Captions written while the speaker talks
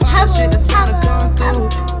shit that's bound to come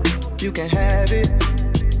through. You can have it,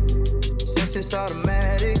 since it's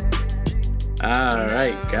automatic. All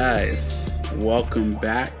right, guys, welcome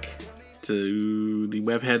back to the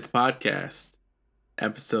Webheads podcast,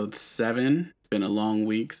 episode 7. It's been a long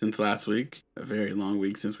week since last week, a very long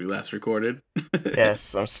week since we last recorded.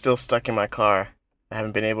 Yes, I'm still stuck in my car. I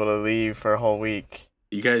haven't been able to leave for a whole week.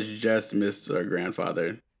 You guys just missed our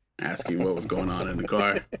grandfather asking what was going on in the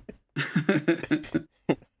car.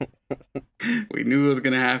 We knew it was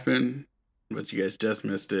going to happen, but you guys just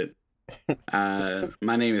missed it.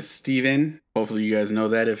 My name is Steven. Hopefully you guys know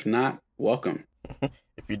that. If not, welcome.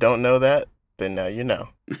 If you don't know that, then now you know.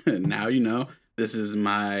 Now you know. This is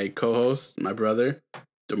my co-host, my brother,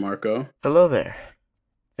 DeMarco. Hello there.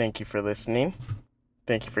 Thank you for listening.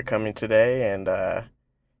 Thank you for coming today and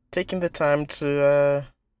taking the time to,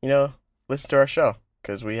 listen to our show,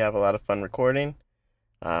 because we have a lot of fun recording.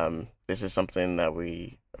 This is something that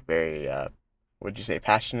we are very,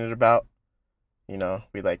 passionate about. You know,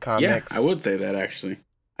 we like comics. Yeah, I would say that, actually.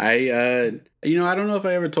 I don't know if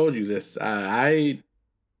I ever told you this. The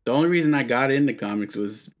only reason I got into comics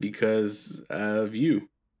was because of you.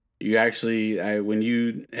 You actually, when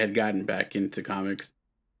you had gotten back into comics,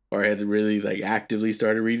 or had really actively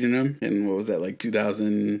started reading them, and what was that,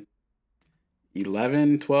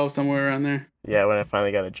 2011, 12, somewhere around there? Yeah, when I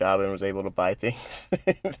finally got a job and was able to buy things.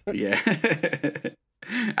 Yeah.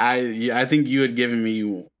 I think you had given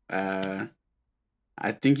me, I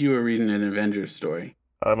think you were reading an Avengers story.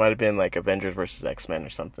 Oh, it might have been Avengers versus X-Men or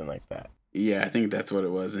something like that. Yeah, I think that's what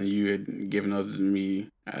it was. And you had given those to me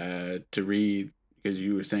to read because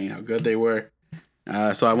you were saying how good they were.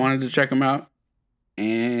 So I wanted to check them out.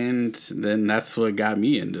 And then that's what got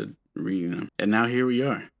me into reading them. And now here we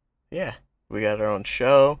are. Yeah, we got our own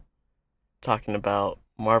show talking about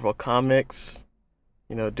Marvel Comics,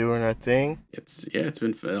 doing our thing. It's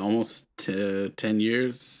been almost 10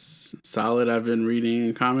 years solid I've been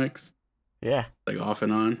reading comics. Yeah. Off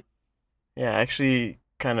and on. Yeah, I actually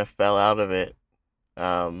kind of fell out of it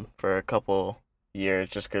for a couple years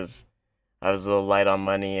just because I was a little light on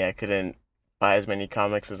money. I couldn't buy as many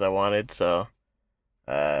comics as I wanted, so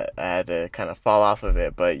I had to kind of fall off of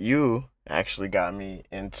it. But you actually got me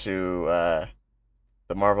into the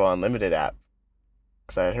Marvel Unlimited app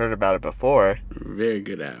because I had heard about it before. Very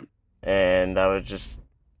good app. And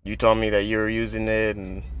you told me that you were using it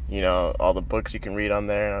and, all the books you can read on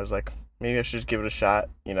there. And I was like, maybe I should just give it a shot.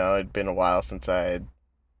 It'd been a while since I had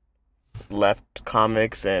left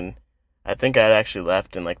comics, and I think I'd actually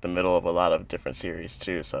left in the middle of a lot of different series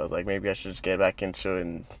too. So I was like, maybe I should just get back into it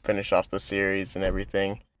and finish off the series and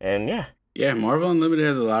everything. And yeah. Yeah, Marvel Unlimited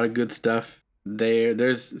has a lot of good stuff.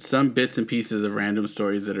 There's some bits and pieces of random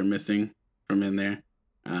stories that are missing from in there.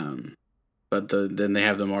 But then they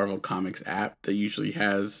have the Marvel Comics app that usually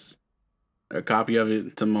has a copy of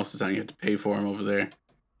it. So most of the time you have to pay for them over there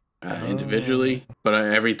individually. But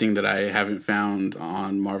everything that I haven't found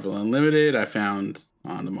on Marvel Unlimited, I found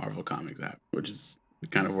on the Marvel Comics app, which is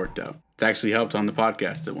kind of worked out. It's actually helped on the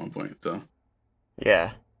podcast at one point. So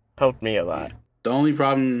yeah, helped me a lot. The only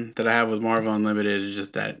problem that I have with Marvel Unlimited is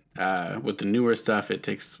just that with the newer stuff, it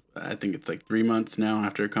takes, I think it's 3 months now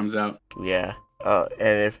after it comes out. Yeah.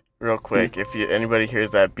 And real quick, if anybody hears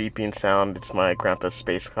that beeping sound, it's my grandpa's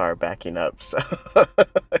space car backing up. So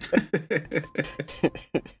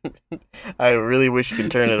I really wish you could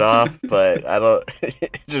turn it off, but I don't.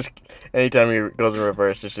 Just anytime he goes in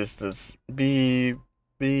reverse, it's just this beep,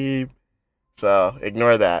 beep. So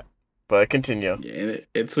ignore that. But continue. Yeah, and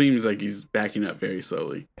it seems like he's backing up very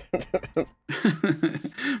slowly.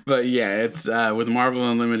 But yeah, it's with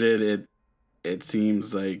Marvel Unlimited, it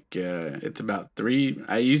seems like it's about 3.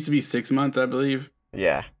 I used to be 6 months, I believe.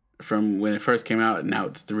 Yeah. From when it first came out, and now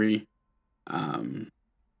it's 3. But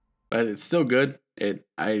it's still good.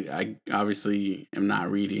 I obviously am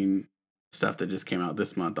not reading stuff that just came out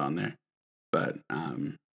this month on there. But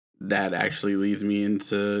that actually leads me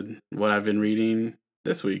into what I've been reading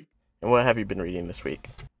this week. And what have you been reading this week?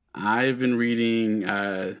 I've been reading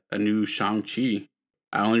a new Shang-Chi.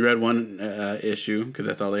 I only read one issue because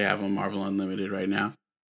that's all they have on Marvel Unlimited right now.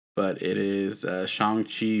 But it is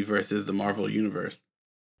Shang-Chi versus the Marvel Universe.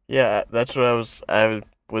 Yeah, that's what I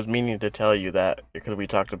was meaning to tell you that because we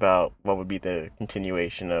talked about what would be the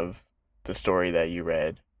continuation of the story that you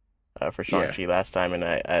read for Shang-Chi last time, and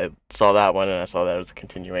I saw that one and I saw that it was a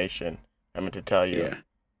continuation. I meant to tell you.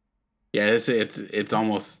 Yeah, it's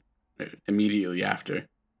almost immediately after.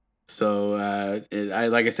 So,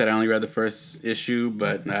 like I said, I only read the first issue,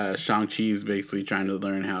 but Shang-Chi is basically trying to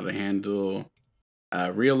learn how to handle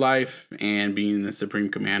real life and being the supreme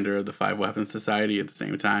commander of the 5 Weapons Society at the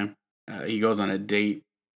same time. He goes on a date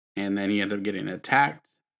and then he ends up getting attacked.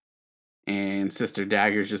 And Sister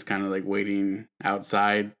Dagger's just kind of like waiting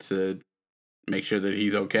outside to make sure that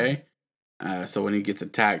he's okay. So when he gets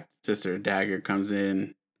attacked, Sister Dagger comes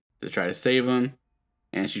in to try to save him,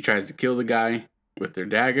 and she tries to kill the guy with her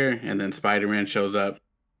dagger, and then Spider-Man shows up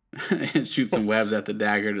and shoots some webs at the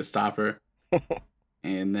dagger to stop her.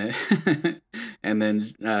 And then and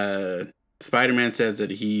then Spider-Man says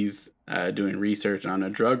that he's doing research on a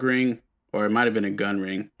drug ring, or it might have been a gun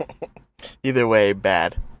ring. Either way,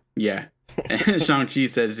 bad. Yeah. And Shang-Chi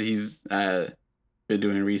says he's been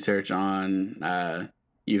doing research on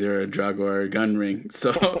either a drug or a gun ring.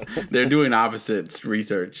 So they're doing opposite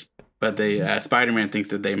research. But they Spider-Man thinks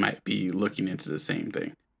that they might be looking into the same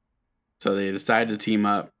thing. So they decide to team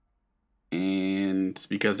up. And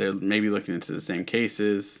because they're maybe looking into the same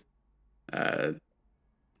cases,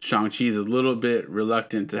 Shang-Chi's a little bit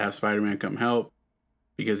reluctant to have Spider-Man come help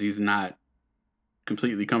because he's not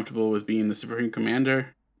completely comfortable with being the Supreme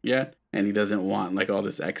Commander yet. And he doesn't want like all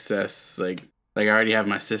this excess, like I already have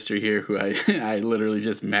my sister here who I I literally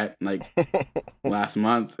just met like last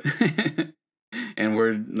month. And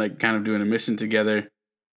we're like kind of doing a mission together.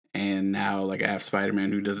 And now like I have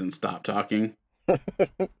Spider-Man who doesn't stop talking.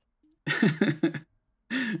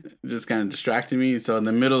 Just kind of distracting me. So in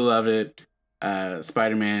the middle of it,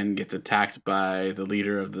 Spider-Man gets attacked by the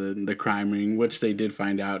leader of the crime ring, which they did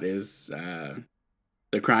find out is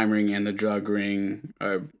the crime ring and the drug ring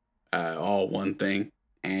are all one thing.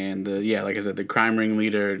 And like I said, the crime ring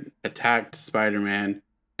leader attacked Spider-Man,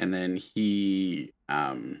 and then he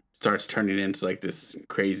starts turning into like this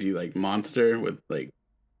crazy like monster with like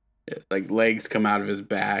legs come out of his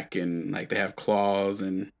back, and like they have claws,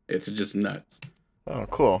 and it's just nuts. Oh,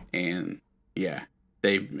 cool. And yeah,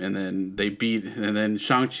 then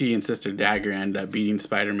Shang-Chi and Sister Dagger end up beating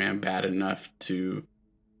Spider-Man bad enough to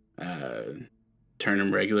turn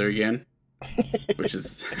him regular again. Which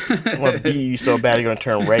is I want to beat you so bad you're gonna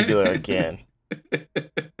turn regular again.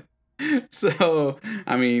 So,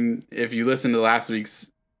 I mean, if you listen to last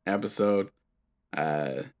week's episode,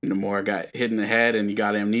 Namor got hit in the head and he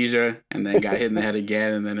got amnesia, and then got hit in the head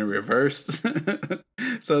again, and then it reversed.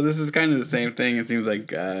 So this is kind of the same thing. It seems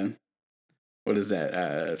like what is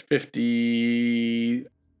that? 50,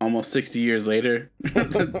 almost 60 years later,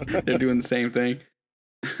 they're doing the same thing.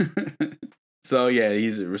 So yeah,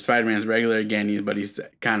 Spider-Man's regular again, but he's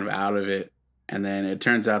kind of out of it. And then it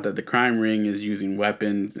turns out that the crime ring is using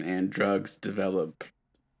weapons and drugs developed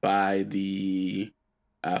by the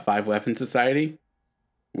Five Weapon Society,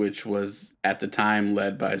 which was at the time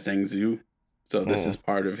led by Zhang Zhu. So this is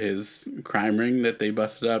part of his crime ring that they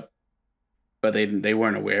busted up, but they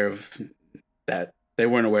weren't aware of that. They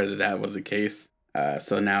weren't aware that that was the case.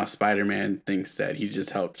 So now Spider-Man thinks that he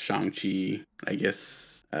just helped Shang-Chi, I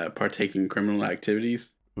guess, partake in criminal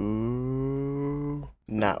activities. Ooh,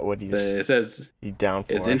 not what he's down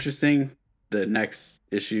for. It's interesting. The next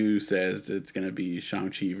issue says it's going to be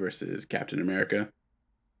Shang-Chi versus Captain America.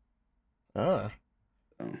 Ah.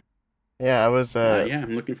 So, yeah, I was...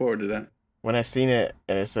 I'm looking forward to that. When I seen it,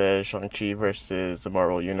 and it says Shang-Chi versus the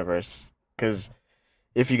Marvel Universe, because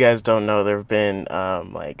if you guys don't know, there have been,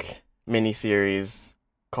 like, miniseries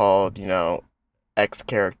called, X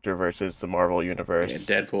character versus the Marvel Universe.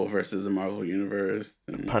 Yeah, Deadpool versus the Marvel Universe.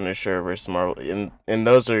 And Punisher versus Marvel. And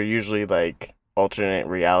those are usually like alternate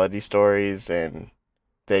reality stories, and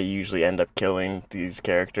they usually end up killing these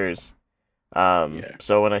characters.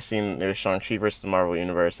 So when I seen there's Shang-Chi versus the Marvel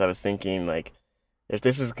Universe, I was thinking like, if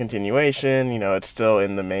this is a continuation, it's still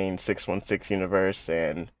in the main 616 universe,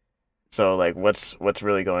 and so like what's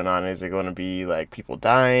really going on? Is it going to be like people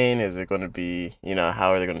dying? Is it going to be,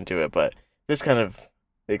 how are they going to do it? But this kind of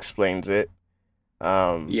explains it.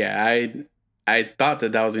 I thought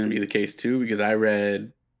that was going to be the case too, because I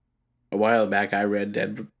read a while back. I read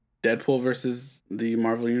Deadpool versus the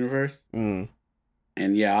Marvel Universe, and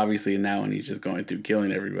yeah, obviously in that one he's just going through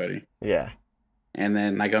killing everybody. Yeah, and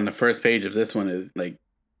then like on the first page of this one is like,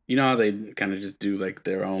 how they kind of just do like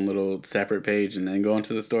their own little separate page and then go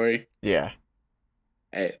into the story. Yeah,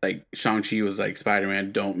 like Shang-Chi was like,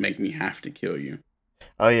 Spider-Man, don't make me have to kill you.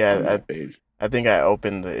 Oh yeah, I think I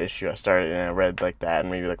opened the issue. I started and I read like that,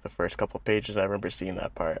 and maybe like the first couple pages. I remember seeing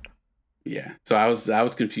that part. Yeah, so I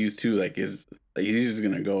was confused too. Like, he's just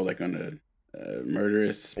gonna go like on a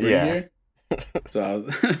murderous spree here? So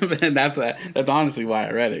that's honestly why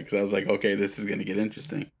I read it, because I was like, okay, this is gonna get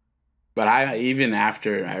interesting. But even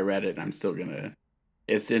after I read it, I'm still gonna.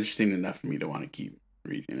 It's interesting enough for me to want to keep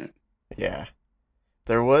reading it. Yeah,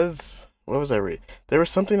 there was. What was I reading? There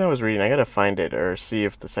was something I was reading. I gotta find it or see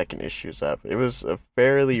if the second issue's up. It was a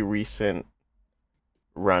fairly recent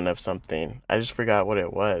run of something. I just forgot what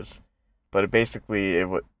it was, but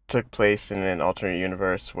it took place in an alternate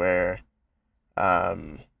universe where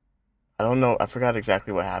um I don't know, I forgot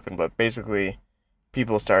exactly what happened, but basically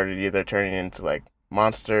people started either turning into like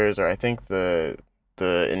monsters, or I think the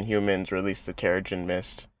Inhumans released the Terrigen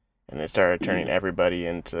Mist, and it started turning Mm. everybody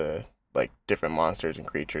into like different monsters and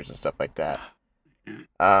creatures and stuff like that. Yeah.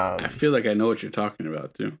 I Um, feel like I know what you're talking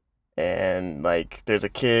about too. and like there's a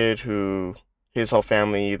kid who his whole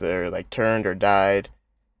family either like turned or died,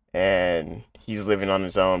 and he's living on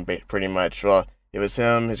his own pretty much. Well, it was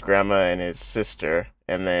him, his grandma, and his sister,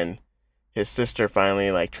 and then his sister finally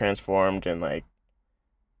like transformed and like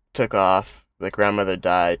took off. The grandmother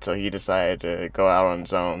died, so he decided to go out on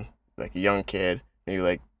his own, like a young kid, maybe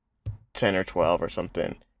like 10 or 12 or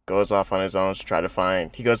something. Goes off on his own to try to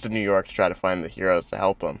find. He goes to New York to try to find the heroes to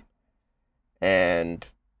help him, and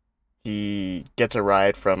he gets a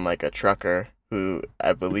ride from like a trucker who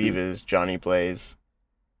I believe Mhm. is Johnny Blaze,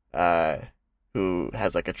 uh, who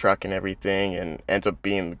has like a truck and everything, and ends up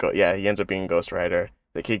being he ends up being Ghost Rider.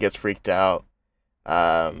 The kid gets freaked out,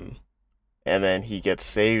 um, and then he gets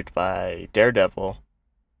saved by Daredevil,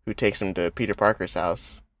 who takes him to Peter Parker's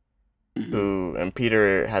house. Mhm. Who and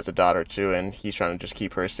Peter has a daughter too, and he's trying to just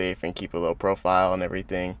keep her safe and keep a low profile and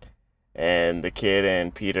everything. And the kid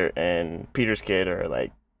and Peter's kid are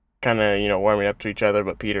like kind of warming up to each other,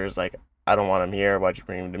 but Peter's like, I don't want him here. Why'd you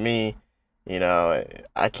bring him to me?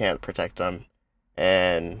 I can't protect him.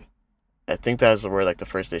 And I think that was where like the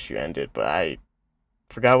first issue ended, but I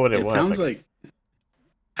forgot what it It was. sounds Like like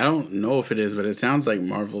I don't know if it is, but it sounds like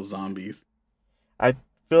Marvel Zombies I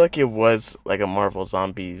feel like it was like a Marvel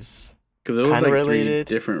Zombies because it was kind of like three related.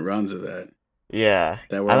 different runs of that Yeah,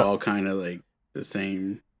 that I were don't all kind of like the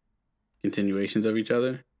same continuations of each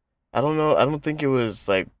other. I don't know. I don't think it was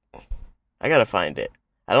like I gotta find it.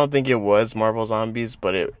 I don't think it was Marvel Zombies,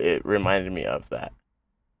 but it reminded me of that.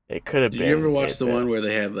 It could have Did you ever been watch it the though. one where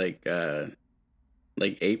they had like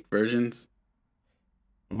ape versions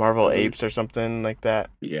Marvel of them? Apes or something like that.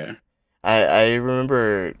 Yeah, I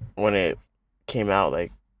remember when it came out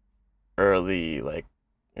like early like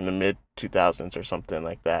in the mid 2000s or something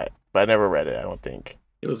like that. But I never read it, I don't think.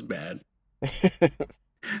 it was bad.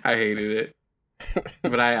 I hated it,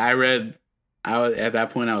 but I read. I was at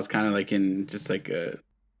that point. I was kind of like in just like a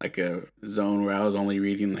zone where I was only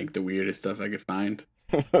reading like the weirdest stuff I could find.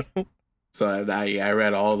 So I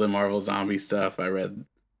read all the Marvel zombie stuff. I read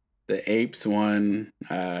the apes one.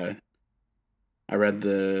 I read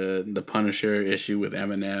the Punisher issue with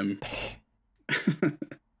Eminem.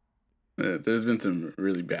 There's been some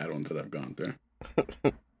really bad ones that I've gone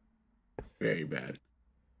through. Very bad.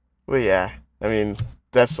 Well, yeah. I mean,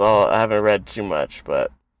 that's all. I haven't read too much,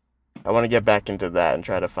 but I want to get back into that and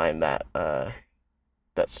try to find that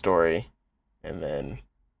story, and then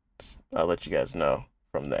I'll let you guys know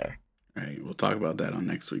from there. All right, we'll talk about that on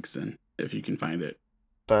next week's then, if you can find it.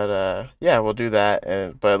 But yeah, we'll do that.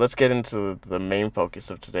 And but let's get into the main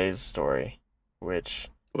focus of today's story, which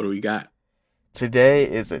What do we got? today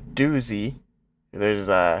is a doozy. There's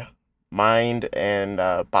mind and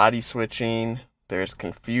body switching. There's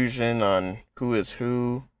confusion on who is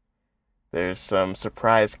who. There's some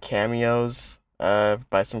surprise cameos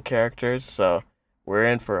by some characters. So we're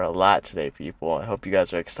in for a lot today, people. I hope you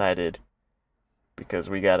guys are excited because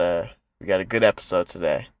we got a good episode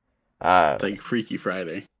today. Uh, It's like Freaky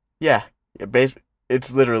Friday. yeah,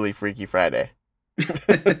 it's literally Freaky Friday.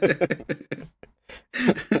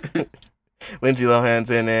 Lindsay Lohan's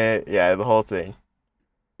in it. Yeah, the whole thing.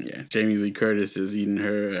 Yeah, Jamie Lee Curtis is eating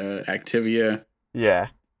her Activia. Yeah,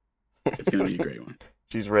 It's gonna be a great one.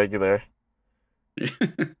 she's regular.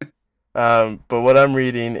 But what I'm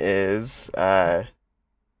reading is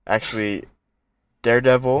actually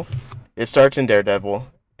Daredevil. It starts in Daredevil,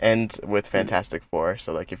 ends with Fantastic Four.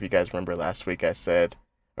 So like if you guys remember last week, I said,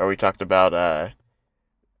 or we talked about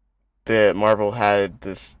the Marvel had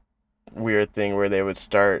this weird thing where they would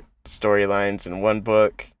start storylines in one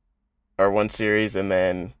book or one series and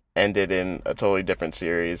then end it in a totally different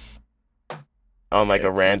series on like Yeah,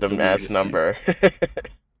 a it's the random ass weirdest thing. number.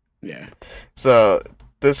 Yeah. So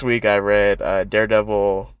this week I read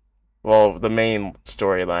Daredevil. Well, the main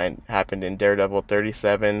storyline happened in Daredevil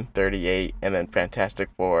 37, 38, and then Fantastic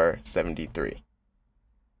Four 73.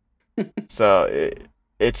 So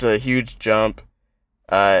it's a huge jump,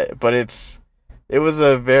 but it was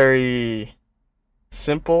a very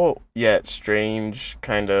simple yet strange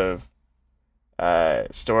kind of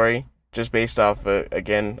story. Just based off,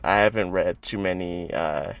 again, I haven't read too many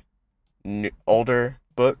older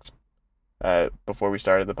books before we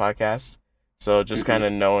started the podcast. So just kind Hmm.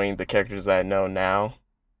 of knowing the characters that I know now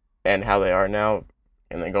and how they are now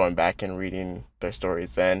and then going back and reading their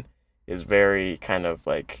stories then is very kind of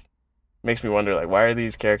like makes me wonder like why are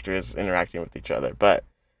these characters interacting with each other? But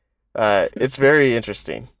it's very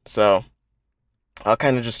interesting. So I'll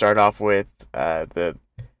kind of just start off with the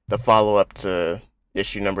follow up to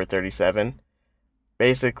issue number 37.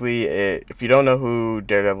 Basically, if you don't know who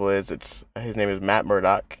Daredevil is, it's his name is Matt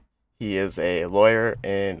Murdock. He is a lawyer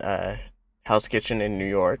in Hell's Kitchen in New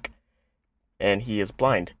York, and he is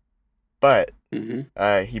blind. But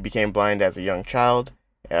he became blind as a young child,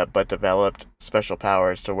 but developed special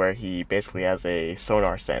powers to where he basically has a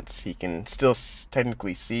sonar sense. He can still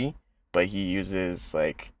technically see, but he uses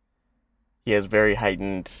like he has very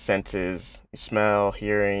heightened senses: smell,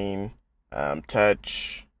 hearing,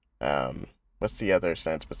 touch. What's the other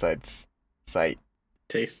sense besides sight?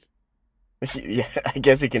 Taste. Yeah, I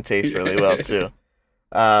guess he can taste really well too.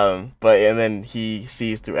 And then he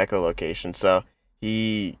sees through echolocation, so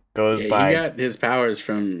he goes by. He got his powers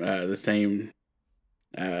from the same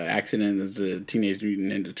accident as the Teenage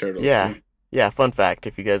Mutant Ninja Turtles. Yeah, too. yeah. Fun fact: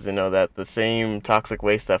 if you guys didn't know that, the same toxic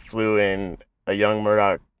waste that flew in a young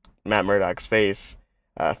Matt Murdock's face,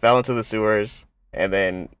 fell into the sewers and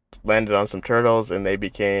then landed on some turtles, and they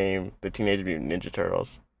became the Teenage Mutant Ninja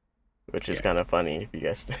Turtles, which is kind of funny if you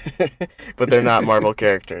guys. But they're not Marvel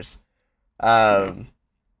characters. No.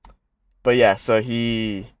 But yeah, so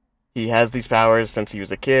he has these powers since he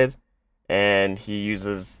was a kid, and he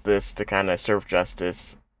uses this to kind of serve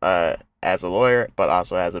justice as a lawyer, but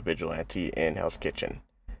also as a vigilante in Hell's Kitchen.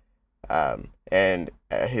 And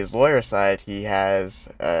at his lawyer side, he has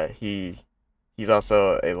he's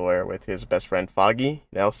also a lawyer with his best friend Foggy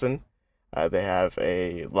Nelson. They have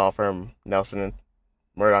a law firm,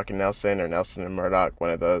 Murdock and Nelson, or Nelson and Murdock,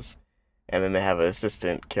 one of those. And then they have an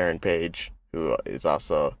assistant, Karen Page, who is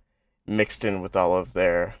also mixed in with all of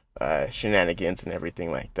their shenanigans and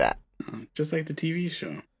everything like that. Just like the TV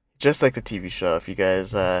show. Just like the TV show. If you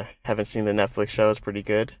guys haven't seen the Netflix show, it's pretty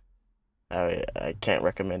good. I can't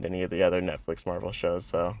recommend any of the other Netflix Marvel shows,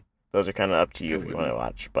 so those are kind of up to you if you want to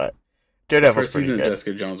watch. But Daredevil's pretty good. First season of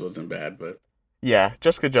Jessica Jones wasn't bad, but yeah,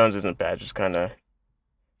 Jessica Jones isn't bad. Just kind of,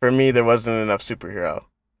 for me, there wasn't enough superhero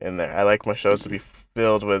in there. I like my shows to be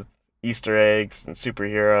filled with Easter eggs and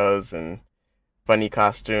superheroes and funny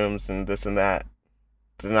costumes and this and that.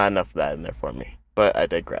 There's not enough of that in there for me. But I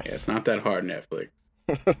digress. Yeah, it's not that hard, Netflix.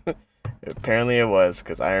 Apparently it was,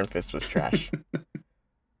 because Iron Fist was trash.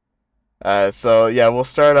 So yeah, we'll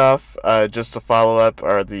start off just to follow up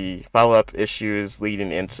the follow-up issues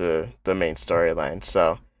leading into the main storyline.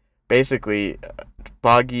 So basically,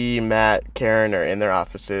 Foggy, Matt, Karen are in their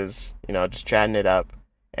offices, just chatting it up,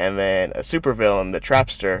 and then a supervillain, the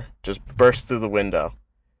Trapster, just bursts through the window.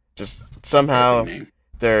 Just somehow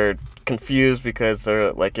they're confused because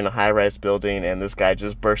they're like in a high-rise building, and this guy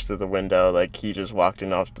just bursts through the window like he just walked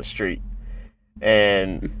in off the street.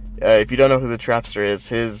 And if you don't know who the Trapster is,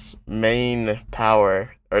 his main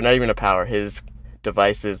power, or not even a power, his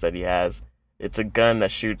devices that he has, it's a gun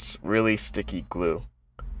that shoots really sticky glue.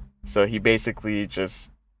 So he basically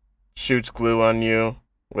just shoots glue on you,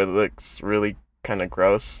 what looks really kind of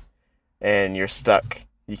gross, and you're stuck.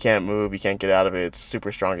 You can't move, you can't get out of it. It's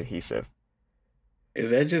super strong adhesive.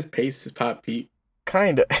 Is that just Pace Pop Pete?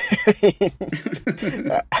 Kinda.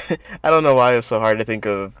 I don't know why it was so hard to think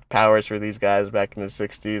of powers for these guys back in the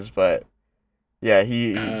 60s, but yeah,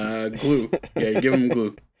 glue. Yeah, give him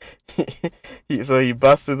glue. So he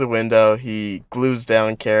busts through the window, he glues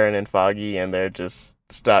down Karen and Foggy, and they're just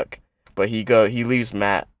stuck. But he leaves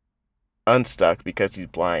Matt unstuck because he's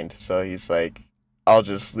blind. So he's like, I'll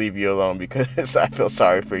just leave you alone because I feel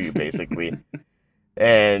sorry for you, basically.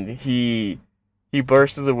 And he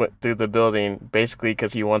bursts through the building basically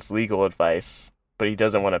because he wants legal advice, but he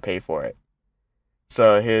doesn't want to pay for it.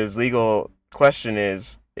 So his legal question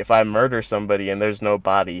is, if I murder somebody and there's no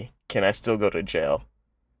body, can I still go to jail?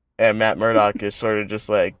 And Matt Murdock is sort of just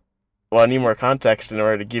like, well, I need more context in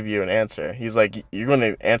order to give you an answer. He's like, you're going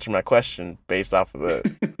to answer my question based off of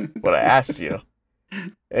what I asked you.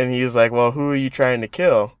 And he's like, well, who are you trying to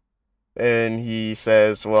kill? And he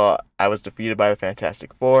says, well, I was defeated by the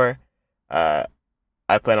Fantastic Four.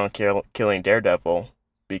 I plan on killing Daredevil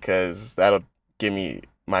because that'll give me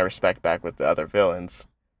my respect back with the other villains.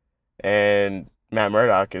 And Matt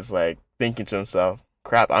Murdock is like thinking to himself,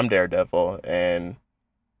 crap, I'm Daredevil, and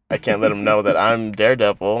I can't let him know that I'm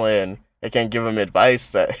Daredevil, and I can't give him advice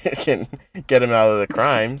that can get him out of the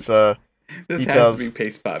crime. So this has to be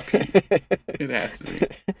Pace Pop Pete. It has to be.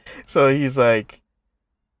 So he's like,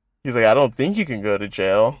 I don't think you can go to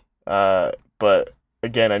jail, but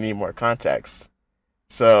again, I need more context.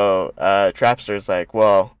 So Trapster's like,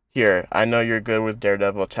 well, here, I know you're good with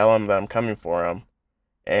Daredevil. Tell him that I'm coming for him.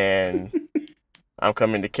 and I'm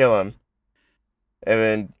coming to kill him. And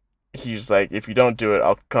then he's like, if you don't do it,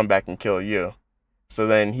 I'll come back and kill you. So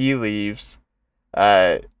then he leaves.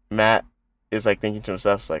 Matt is like thinking to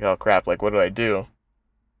himself, like, oh crap, like what do I do?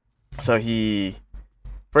 So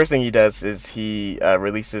first thing he does is he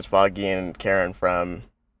releases Foggy and Karen from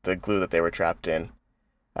the glue that they were trapped in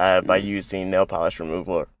by using nail polish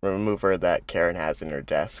remover that Karen has in her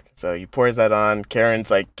desk. So he pours that on.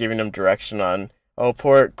 Karen's like giving him direction on, oh,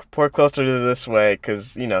 pour closer to this way,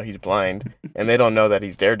 because, he's blind, and they don't know that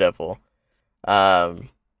he's Daredevil.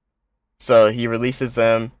 So he releases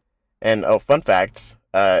them, and, oh, fun fact,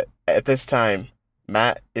 at this time,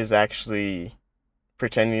 Matt is actually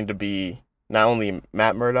pretending to be not only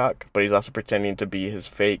Matt Murdock, but he's also pretending to be his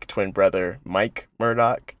fake twin brother, Mike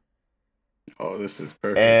Murdock. Oh, this is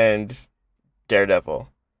perfect. And Daredevil.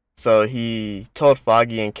 So he told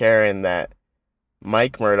Foggy and Karen that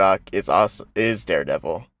Mike Murdock is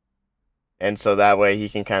Daredevil. And so that way he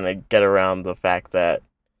can kind of get around the fact that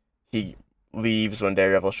he leaves when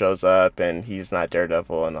Daredevil shows up and he's not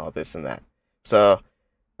Daredevil and all this and that. So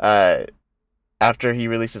after he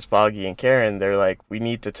releases Foggy and Karen, they're like, we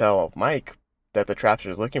need to tell Mike that the Trapster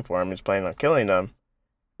is looking for him, he's planning on killing him.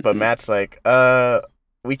 But Matt's like,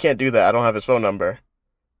 we can't do that. I don't have his phone number.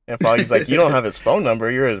 And Foggy's like, you don't have his phone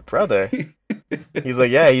number? You're his brother. He's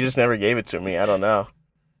like, yeah, he just never gave it to me. I don't know.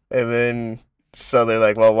 And then, so they're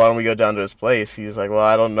like, well, why don't we go down to his place? He's like, well,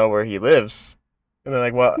 I don't know where he lives. And they're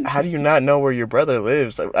like, well, how do you not know where your brother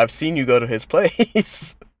lives? I've seen you go to his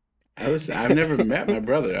place. I've never met my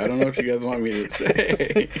brother. I don't know what you guys want me to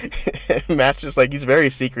say. Matt's just like, he's very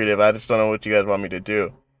secretive. I just don't know what you guys want me to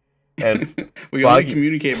do. And we only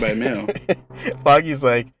communicate by mail. Foggy's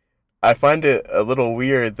like, I find it a little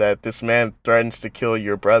weird that this man threatens to kill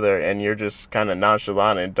your brother and you're just kind of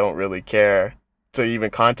nonchalant and don't really care to even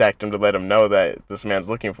contact him to let him know that this man's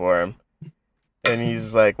looking for him. And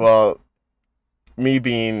he's like, well, me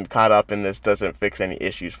being caught up in this doesn't fix any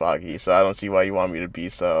issues, Foggy, so I don't see why you want me to be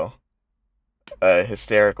so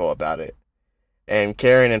hysterical about it. And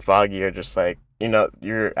Karen and Foggy are just like,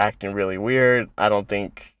 you're acting really weird. I don't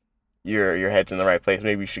think your head's in the right place.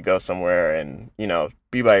 Maybe you should go somewhere and,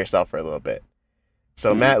 be by yourself for a little bit.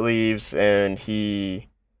 So Matt leaves and he's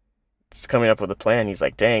coming up with a plan. He's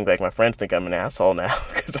like, dang, like my friends think I'm an asshole now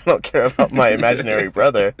because I don't care about my imaginary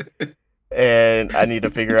brother. And I need to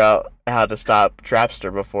figure out how to stop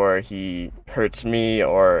Trapster before he hurts me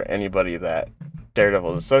or anybody that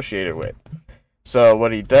Daredevil is associated with. So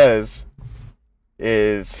what he does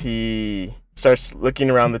is he starts looking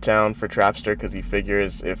around the town for Trapster because he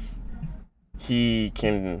figures if he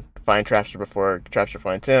can find Trapster before Trapster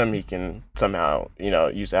finds him, he can somehow,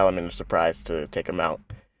 use element of surprise to take him out.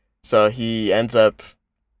 So he ends up,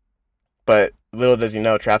 but little does he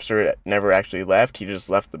know, Trapster never actually left. He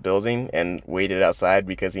just left the building and waited outside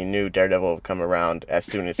because he knew Daredevil would come around as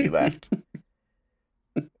soon as he left.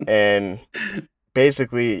 And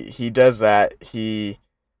basically, he does that.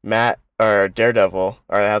 Matt, or Daredevil,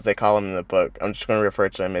 or as they call him in the book, I'm just going to refer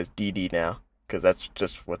to him as DD now, because that's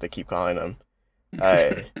just what they keep calling him.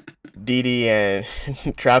 DD and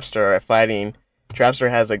Trapster are fighting. Trapster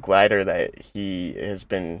has a glider that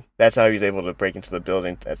that's how he's able to break into the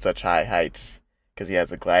building at such high heights, because he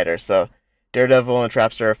has a glider. So Daredevil and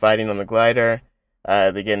Trapster are fighting on the glider.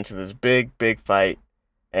 They get into this big, big fight,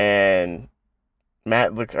 and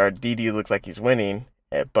DD looks like he's winning,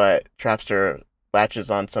 but Trapster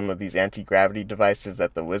latches on some of these anti-gravity devices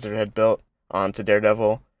that the wizard had built onto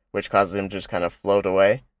Daredevil, which causes him to just kind of float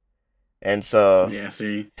away. And so... Yeah,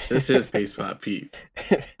 see, this is Pace Pop Pete.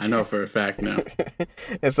 I know for a fact now.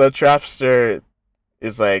 And so Trapster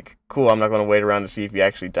is like, cool, I'm not going to wait around to see if he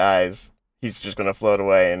actually dies. He's just going to float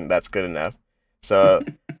away, and that's good enough. So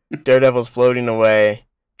Daredevil's floating away.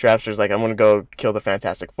 Trapster's like, I'm going to go kill the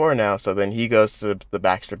Fantastic Four now. So then he goes to the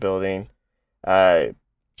Baxter building,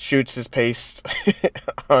 shoots his paste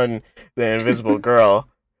on the Invisible Girl.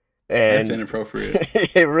 And that's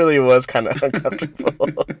inappropriate. It really was kind of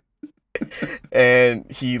uncomfortable.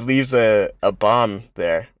 And he leaves a bomb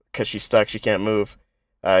there because she's stuck. She can't move.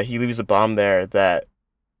 He leaves a bomb there that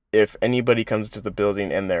if anybody comes into the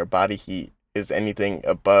building and their body heat is anything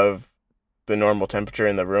above the normal temperature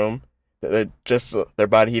in the room, just their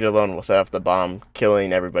body heat alone will set off the bomb,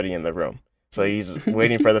 killing everybody in the room. So he's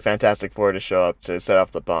waiting for the Fantastic Four to show up to set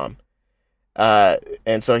off the bomb.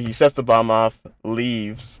 And so he sets the bomb off,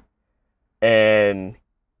 leaves, and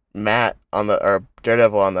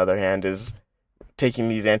Daredevil, on the other hand, is taking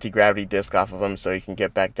these anti-gravity discs off of him so he can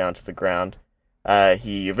get back down to the ground.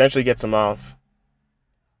 He eventually gets them off,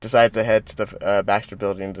 decides to head to the Baxter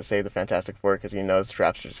building to save the Fantastic Four because he knows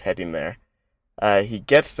Trapster's heading there. He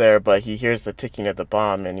gets there, but he hears the ticking of the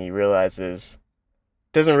bomb, and he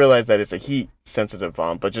doesn't realize that it's a heat-sensitive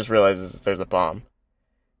bomb, but just realizes there's a bomb.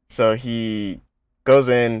 So he goes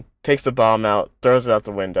in, takes the bomb out, throws it out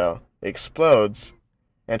the window, it explodes,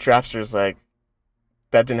 and Trapster's like,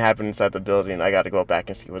 that didn't happen inside the building, I gotta go back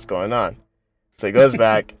and see what's going on. So he goes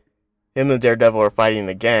back, him and Daredevil are fighting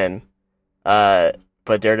again, but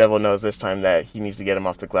Daredevil knows this time that he needs to get him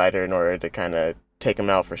off the glider in order to kind of take him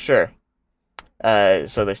out for sure.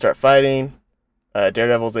 So they start fighting.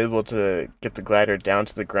 Daredevil's able to get the glider down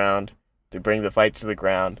to the ground. They bring the fight to the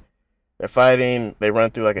ground. They're fighting. They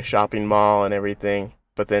run through like a shopping mall and everything.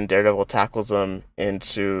 But then Daredevil tackles them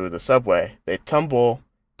into the subway. They tumble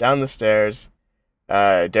down the stairs.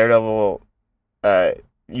 Daredevil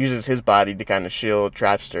uses his body to kind of shield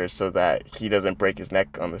Trapster so that he doesn't break his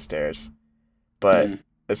neck on the stairs. But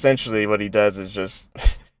essentially what he does is just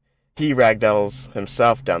he ragdolls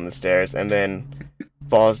himself down the stairs and then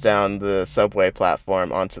falls down the subway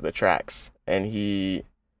platform onto the tracks. And he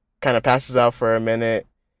kind of passes out for a minute.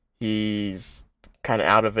 He's kind of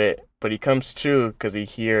out of it, but he comes to because he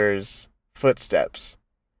hears footsteps.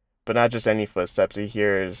 But not just any footsteps, he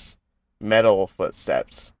hears metal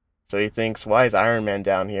footsteps. So he thinks, why is Iron Man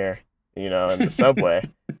down here, in the subway?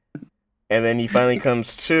 And then he finally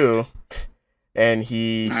comes to, and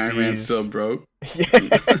he Iron sees... Man's still broke.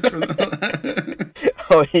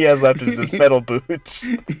 All he has left is his metal boots.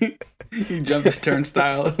 He jumped his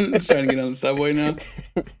turnstile. He's trying to get on the subway now.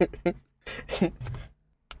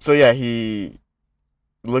 So yeah, he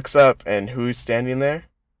looks up, and who's standing there?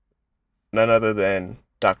 None other than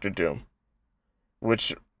Dr. Doom.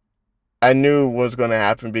 Which I knew was going to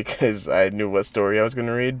happen because I knew what story I was going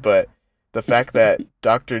to read, but the fact that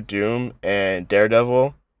Dr. Doom and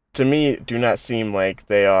Daredevil, to me, do not seem like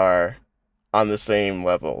they are on the same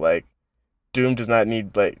level. Like, Doom does not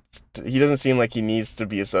need, he doesn't seem like he needs to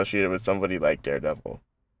be associated with somebody like Daredevil,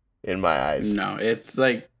 in my eyes. No, it's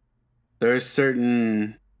like, there's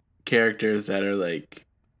certain characters that are, like,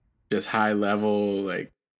 just high level,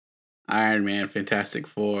 like, Iron Man, Fantastic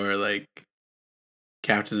Four, like,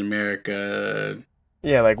 Captain America.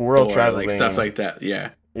 Yeah, like world traveling. Like, stuff like that, yeah.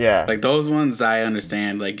 Yeah. Like, those ones I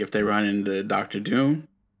understand, like, if they run into Doctor Doom,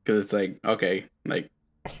 because it's like, okay, like,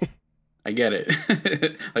 I get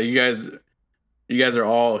it. Like, you guys are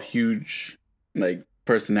all huge, like,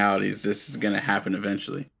 personalities. This is gonna happen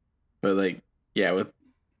eventually. But, like, yeah, with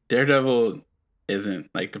Daredevil isn't,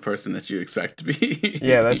 like, the person that you expect to be.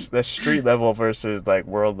 Yeah, that's street level versus, like,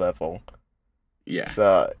 world level. Yeah.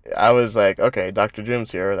 So I was like, okay, Dr.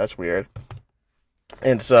 Doom's here. That's weird.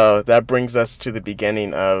 And so that brings us to the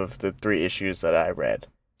beginning of the 3 issues that I read.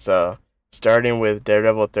 So starting with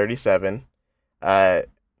Daredevil 37,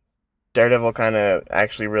 Daredevil kind of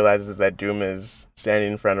actually realizes that Doom is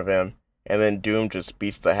standing in front of him, and then Doom just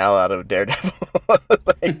beats the hell out of Daredevil.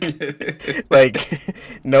 like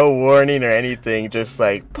no warning or anything, just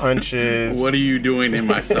like punches. What are you doing in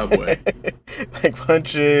my subway? Like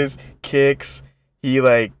punches, kicks. He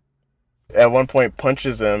like at one point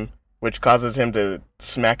punches him, which causes him to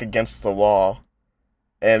smack against the wall,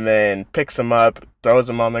 and then picks him up, throws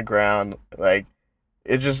him on the ground. Like,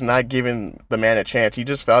 it's just not giving the man a chance. He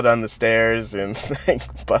just fell down the stairs and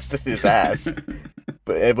like busted his ass.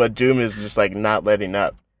 But Doom is just like not letting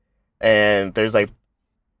up. And there's like,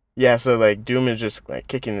 yeah, so like Doom is just like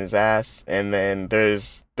kicking his ass, and then they're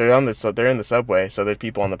in the subway, so there's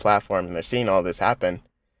people on the platform and they're seeing all this happen.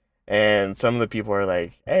 And some of the people are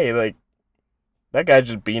like, hey, like, that guy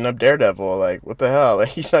just beating up Daredevil. Like, what the hell? Like,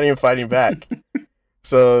 he's not even fighting back.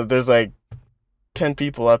 So there's like 10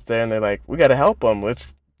 people up there, and they're like, we gotta help him.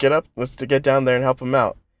 Let's get down there and help him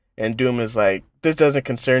out. And Doom is like, this doesn't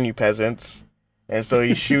concern you peasants. And so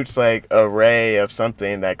he shoots like a ray of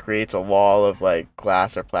something that creates a wall of like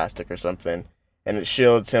glass or plastic or something, and it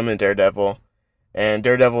shields him and Daredevil. And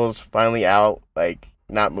Daredevil's finally out, like,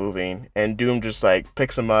 not moving, and Doom just like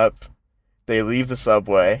picks him up. They leave the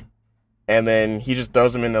subway, and then he just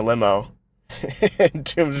throws him in the limo. And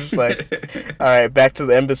Doom's just like, all right, back to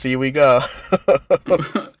the embassy we go.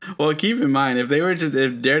 Well, keep in mind, if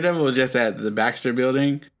Daredevil was just at the Baxter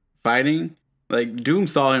building fighting, like, Doom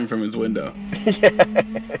saw him from his window.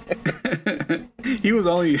 He was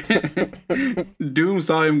only Doom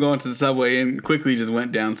saw him going to the subway and quickly just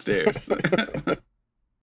went downstairs.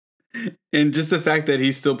 And just the fact that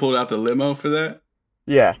he still pulled out the limo for that.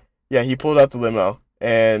 Yeah, he pulled out the limo,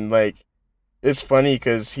 and like, it's funny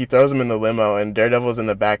because he throws him in the limo, and Daredevil's in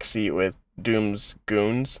the back seat with Doom's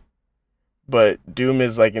goons, but Doom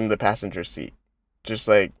is like in the passenger seat, just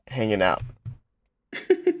like hanging out.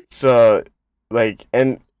 So, like,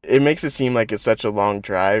 and it makes it seem like it's such a long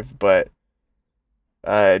drive, but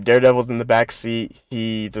Daredevil's in the back seat.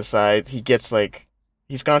 He decides he gets like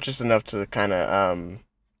he's conscious enough to kind of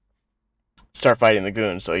start fighting the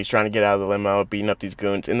goons. So he's trying to get out of the limo, beating up these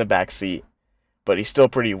goons in the back seat, but he's still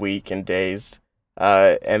pretty weak and dazed.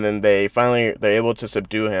 And then they're able to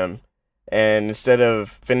subdue him. And instead of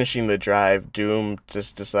finishing the drive, Doom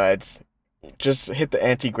just decides just hit the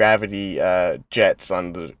anti-gravity jets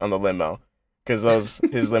on the limo, because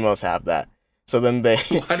his limos have that. So then they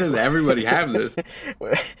Why does everybody have this?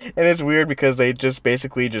 and it's weird because they just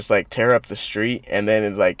basically just like tear up the street, and then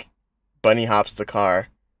it's like bunny hops the car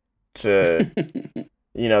to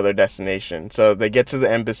their destination. So they get to the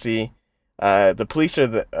embassy. The police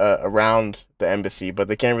are around the embassy, but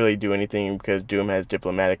they can't really do anything because Doom has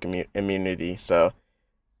diplomatic immunity. So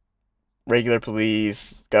regular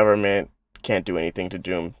police, government can't do anything to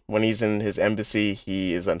Doom. When he's in his embassy,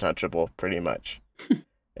 he is untouchable, pretty much.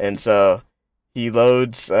 And so he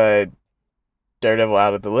loads Daredevil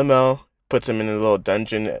out of the limo, puts him in a little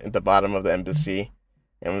dungeon at the bottom of the embassy,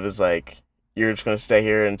 and was like, "You're just going to stay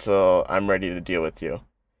here until I'm ready to deal with you."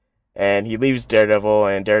 And he leaves Daredevil,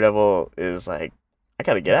 and Daredevil is like, "I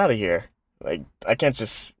got to get out of here. Like, I can't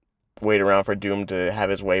just wait around for Doom to have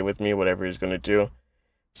his way with me, whatever he's going to do."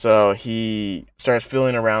 So he starts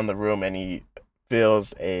feeling around the room, and he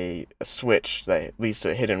feels a switch that leads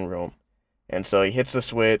to a hidden room. And so he hits the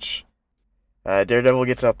switch. Daredevil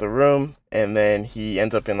gets out the room, and then he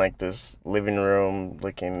ends up in like this living room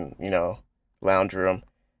looking, lounge room.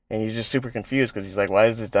 And he's just super confused because he's like, why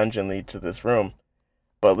does this dungeon lead to this room?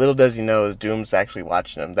 But little does he know is Doom's actually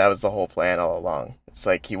watching him. That was the whole plan all along. It's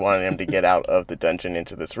like he wanted him to get out of the dungeon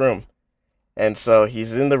into this room. And so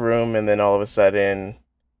he's in the room, and then all of a sudden,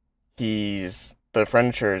 the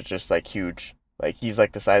furniture is just like huge. Like he's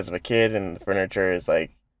like the size of a kid, and the furniture is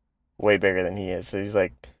like way bigger than he is. So he's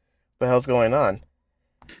like, the hell's going on?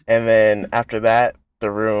 And then after that, the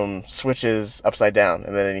room switches upside down,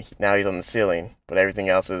 and then now he's on the ceiling, but everything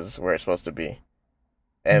else is where it's supposed to be.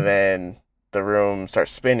 And then the room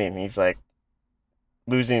starts spinning. He's like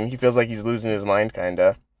he feels like he's losing his mind,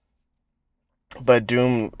 kinda. But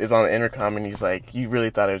Doom is on the intercom, and he's like, you really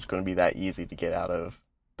thought it was going to be that easy to get out of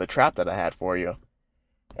the trap that I had for you.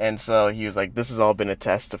 And so he was like, this has all been a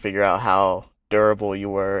test to figure out how durable you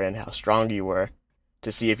were and how strong you were,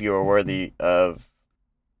 to see if you were worthy of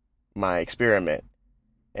my experiment.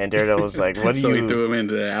 And Daredevil was like, what do So you... he threw him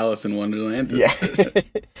into Alice in Wonderland? Yeah.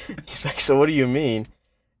 He's like, so what do you mean?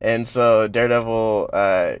 And so Daredevil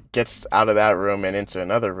gets out of that room and into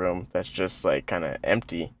another room that's just like kind of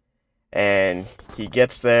empty. And he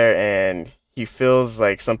gets there, and he feels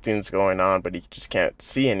like something's going on, but he just can't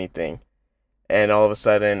see anything. And all of a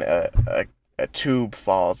sudden, a tube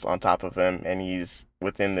falls on top of him, and he's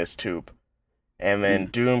within this tube. And then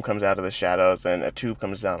Doom comes out of the shadows, and a tube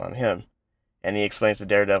comes down on him. And he explains to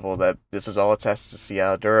Daredevil that this was all a test to see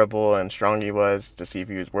how durable and strong he was, to see if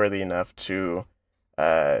he was worthy enough to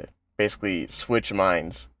basically switch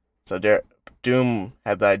minds. So Doom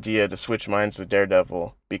had the idea to switch minds with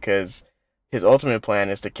Daredevil because his ultimate plan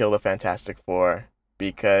is to kill the Fantastic Four,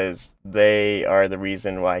 because they are the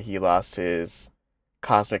reason why he lost his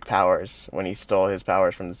cosmic powers when he stole his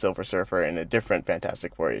powers from the Silver Surfer in a different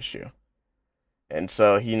Fantastic Four issue. And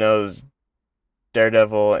so he knows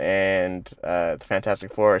Daredevil and the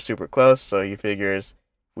Fantastic Four are super close, so he figures,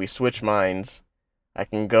 if we switch minds, I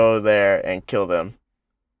can go there and kill them.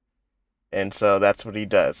 And so that's what he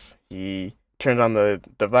does. He turns on the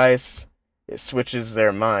device, it switches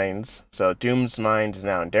their minds, so Doom's mind is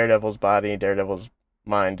now in Daredevil's body, Daredevil's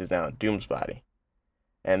mind is now in Doom's body.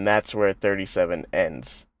 And that's where 37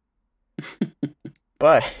 ends.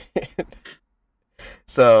 But,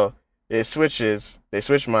 so... they switch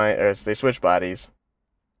bodies.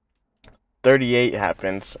 38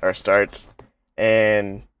 starts,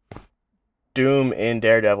 and Doom in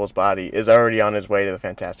Daredevil's body is already on his way to the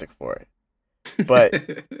Fantastic Four.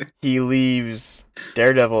 But he leaves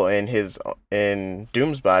Daredevil in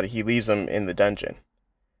Doom's body, he leaves him in the dungeon.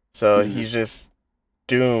 So he's just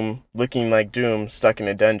Doom, looking like Doom, stuck in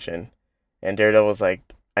a dungeon. And Daredevil's like,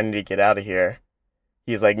 I need to get out of here.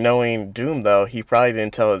 He's like, knowing Doom, though, he probably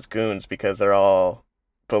didn't tell his goons because they're all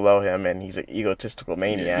below him and he's an egotistical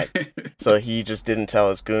maniac. So he just didn't tell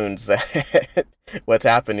his goons that what's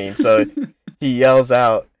happening. So he yells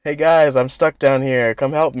out, hey guys, I'm stuck down here.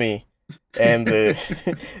 Come help me. And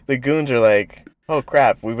the goons are like, oh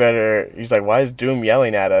crap, we better... He's like, why is Doom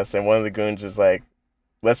yelling at us? And one of the goons is like,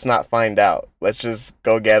 let's not find out. Let's just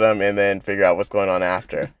go get him and then figure out what's going on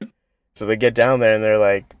after. So they get down there and they're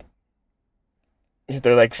like,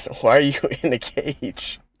 why are you in a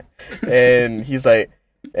cage? And he's like,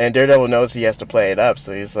 And Daredevil knows he has to play it up,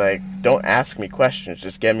 so he's like, "Don't ask me questions.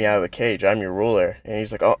 Just get me out of the cage. I'm your ruler." And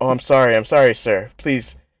he's like, "Oh, I'm sorry, sir.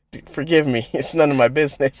 Please, forgive me. It's none of my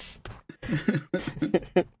business."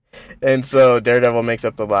 And so Daredevil makes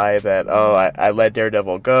up the lie that, "Oh, I let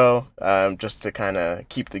Daredevil go, just to kind of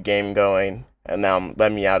keep the game going, and now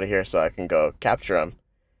let me out of here so I can go capture him."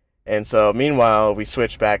 And so meanwhile, we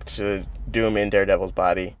switch back to Doom in Daredevil's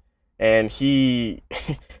body, and he's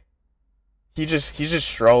just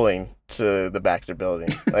strolling to the Baxter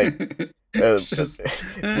building, like Just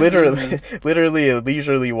literally a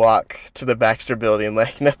leisurely walk to the Baxter building,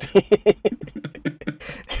 like nothing.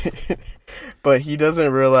 But he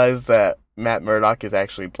doesn't realize that Matt Murdock is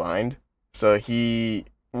actually blind. So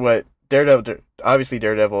what Daredevil, obviously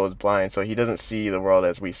Daredevil is blind, so he doesn't see the world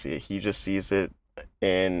as we see it. He just sees it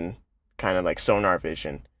in kind of like sonar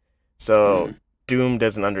vision. So Doom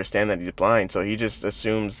doesn't understand that he's blind, so he just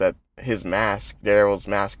assumes that his mask, Daryl's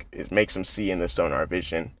mask, it makes him see in the sonar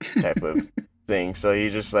vision type of thing. So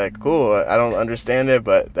he's just like, cool, I don't understand it,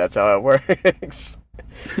 but that's how it works.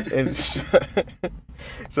 And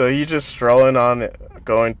so he's just strolling on,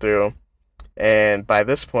 going through, and by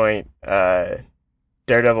this point,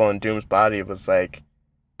 Daredevil in Doom's body was like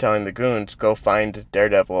telling the goons, go find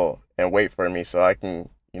Daredevil and wait for me so I can,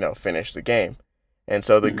 finish the game. And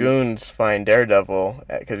so the goons find Daredevil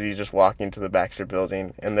because he's just walking to the Baxter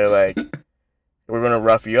building, and they're like, "We're gonna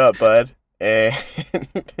rough you up, bud." And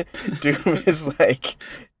Doom is like,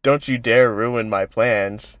 "Don't you dare ruin my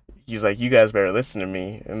plans." He's like, "You guys better listen to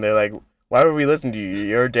me." And they're like, "Why would we listen to you?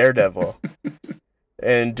 You're Daredevil."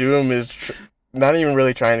 And Doom is not even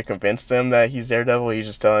really trying to convince them that he's Daredevil. He's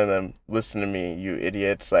just telling them, "Listen to me, you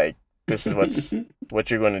idiots. Like, this is what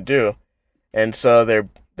you're going to do." And so they're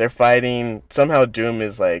fighting. Somehow Doom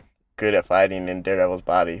is like good at fighting in Daredevil's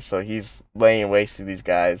body, so he's laying waste to these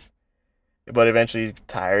guys. But eventually he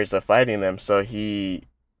tires of fighting them, so he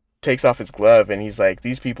takes off his glove and he's like,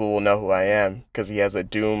 "These people will know who I am," because he has a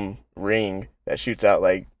Doom ring that shoots out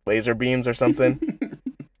like laser beams or something.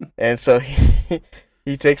 And so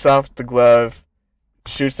he takes off the glove,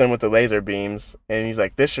 shoots them with the laser beams, and he's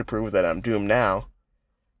like, "This should prove that I'm Doom now."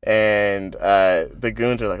 And the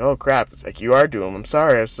goons are like, "Oh crap!" It's like, "You are Doom. I'm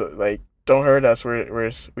sorry. So, like, don't hurt us.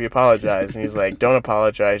 We apologize." And he's like, "Don't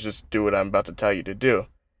apologize. Just do what I'm about to tell you to do."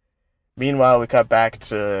 Meanwhile, we cut back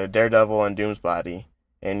to Daredevil and Doom's body,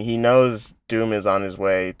 and he knows Doom is on his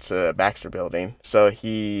way to Baxter Building, so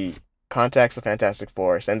he contacts the Fantastic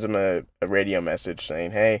Four, sends him a radio message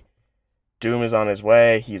saying, "Hey, Doom is on his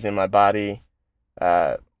way. He's in my body.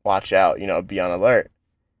 Watch out. Be on alert."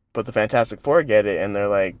 But the Fantastic Four get it, and they're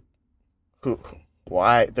like, "Who?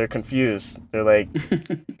 Why?" They're confused. They're like,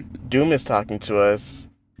 "Doom is talking to us,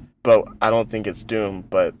 but I don't think it's Doom."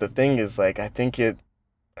 But the thing is, like, I think it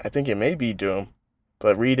may be Doom,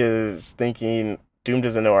 but Reed is thinking Doom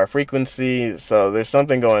doesn't know our frequency, so there's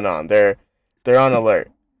something going on. They're on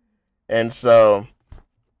alert, and so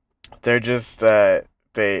they're just they're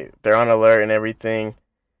on alert and everything,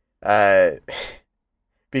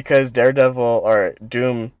 because Daredevil or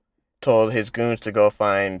Doom told his goons to go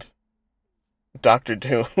find Dr.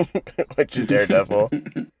 Doom, which is Daredevil.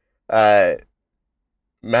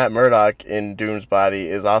 Matt Murdock in Doom's body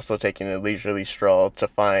is also taking a leisurely stroll to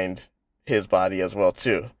find his body as well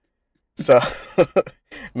too. So,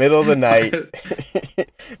 middle of the night,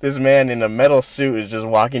 this man in a metal suit is just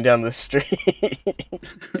walking down the street.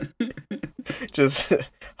 Just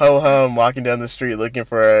ho-hum walking down the street looking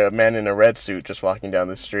for a man in a red suit just walking down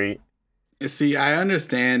the street. See, I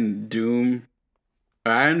understand Doom.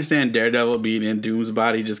 I understand Daredevil being in Doom's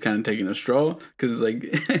body, just kind of taking a stroll, because it's like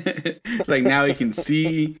it's like now he can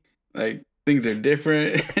see, like, things are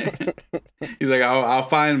different. He's like, I'll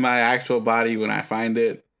find my actual body when I find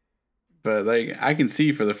it, but like I can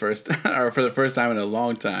see for the first time in a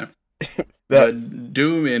long time. But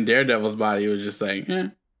Doom in Daredevil's body was just like,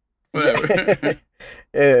 whatever.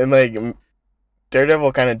 And like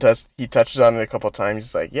Daredevil kind of touches on it a couple times.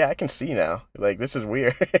 He's like, "Yeah, I can see now. Like, this is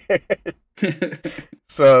weird."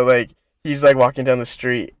 So like he's like walking down the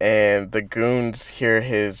street, and the goons hear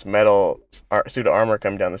his metal suit of armor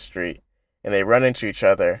come down the street, and they run into each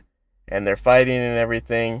other, and they're fighting and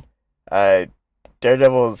everything.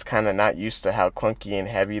 Daredevil is kind of not used to how clunky and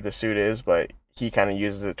heavy the suit is, but he kind of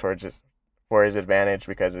uses it for his advantage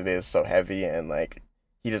because it is so heavy, and like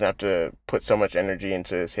he doesn't have to put so much energy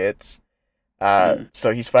into his hits.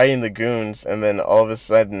 So he's fighting the goons, and then all of a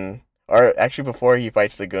sudden, or actually before he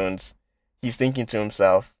fights the goons, he's thinking to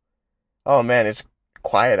himself, "Oh man, it's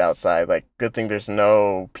quiet outside. Like, good thing there's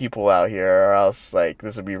no people out here, or else like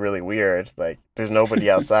this would be really weird. Like, there's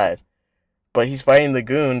nobody outside." but he's fighting the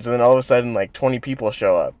goons, and then all of a sudden, like 20 people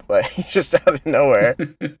show up, like just out of nowhere,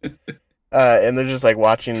 and they're just like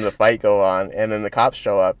watching the fight go on, and then the cops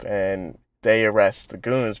show up and they arrest the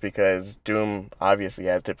goons because Doom obviously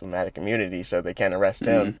has diplomatic immunity, so they can't arrest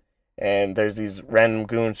him. And there's these random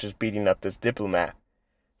goons just beating up this diplomat.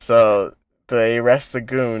 So they arrest the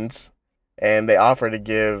goons, and they offer to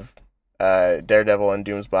give Daredevil and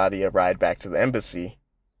Doom's body a ride back to the embassy.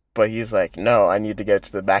 But he's like, no, I need to get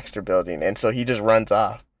to the Baxter building. And so he just runs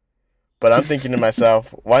off. But I'm thinking to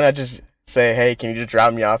myself, why not just say, hey, can you just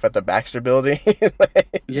drop me off at the Baxter building?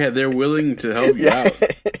 Yeah, they're willing to help you out.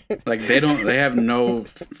 Like, they have no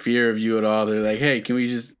fear of you at all. They're like, hey, can we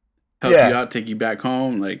just help you out, take you back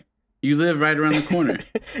home? Like, you live right around the corner.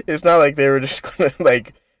 It's not like they were just going to,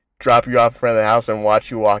 like, drop you off in front of the house and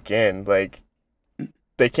watch you walk in. Like,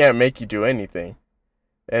 they can't make you do anything.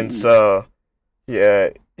 And so, yeah,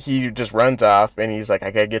 he just runs off, and he's like, I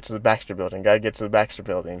gotta get to the Baxter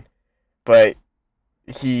building, But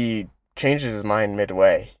he changes his mind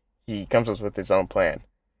midway. He comes up with his own plan.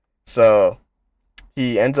 So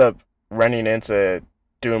he ends up running into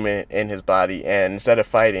Doom in his body, and instead of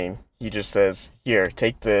fighting, he just says, here,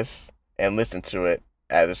 take this and listen to it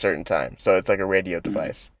at a certain time. So it's like a radio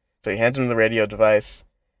device. So he hands him the radio device,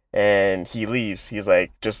 and he leaves. He's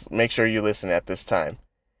like, just make sure you listen at this time.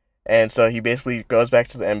 And so he basically goes back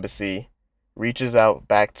to the embassy, reaches out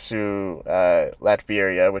back to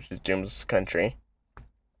Latveria, which is Doom's country,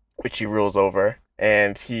 which he rules over,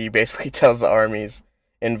 and he basically tells the armies,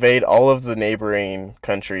 invade all of the neighboring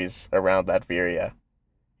countries around Latveria.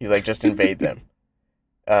 He's like, just invade them.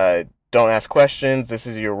 Don't ask questions, this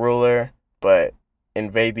is your ruler, but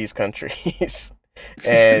invade these countries.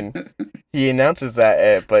 And he announces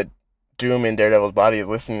that, but Doom in Daredevil's body is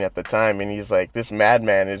listening at the time, and he's like, this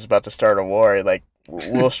madman is about to start a war. Like,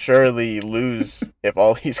 we'll surely lose if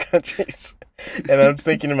all these countries. And I'm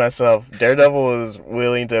thinking to myself, Daredevil is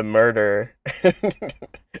willing to murder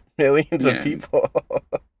millions of people.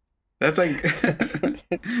 That's like,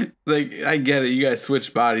 like, I get it. You guys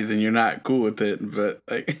switch bodies and you're not cool with it, but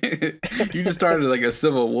like, you just started like a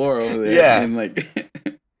civil war over there. Yeah. And like,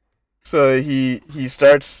 so he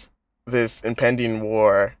starts this impending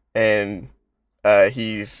war, and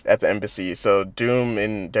he's at the embassy. So Doom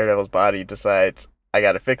in Daredevil's body decides, I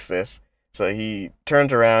gotta fix this. So he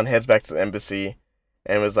turns around, heads back to the embassy,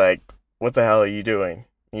 and was like, what the hell are you doing?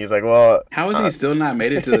 And he's like, well... How has he still not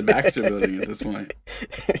made it to the Baxter building at this point?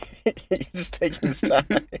 He's just taking his time.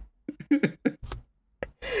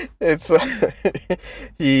 It's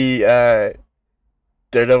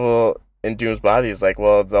Daredevil in Doom's body is like,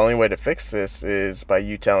 well, the only way to fix this is by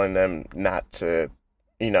you telling them not to,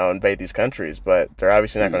 invade these countries. But they're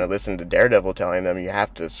obviously not going to listen to Daredevil telling them you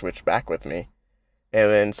have to switch back with me. And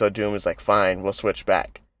then so Doom is like, fine, we'll switch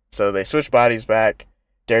back. So they switch bodies back.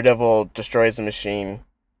 Daredevil destroys the machine.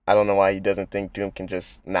 I don't know why he doesn't think Doom can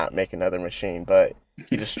just not make another machine, but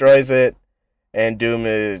he destroys it, and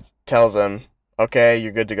Doom tells him, okay,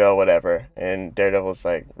 you're good to go, whatever. And Daredevil's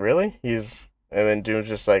like, really? And then Doom's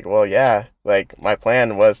just like, well, yeah, like, my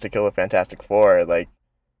plan was to kill the Fantastic Four. Like,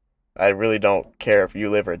 I really don't care if you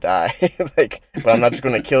live or die. Like, but I'm not just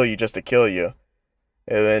going to kill you just to kill you.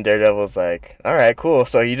 And then Daredevil's like, all right, cool.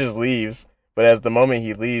 So he just leaves. But as the moment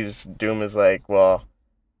he leaves, Doom is like, well,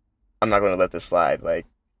 I'm not going to let this slide. Like,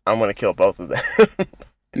 I'm going to kill both of them.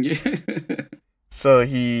 So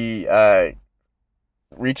he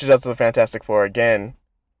reaches out to the Fantastic Four again,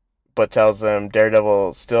 but tells them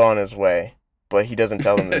Daredevil's still on his way, but he doesn't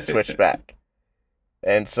tell them to switch back.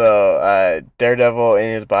 And so Daredevil in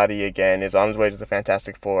his body again is on his way to the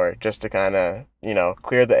Fantastic Four just to kind of,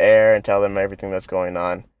 clear the air and tell them everything that's going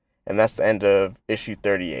on. And that's the end of issue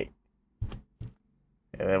 38.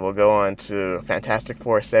 And then we'll go on to Fantastic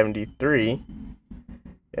Four 73.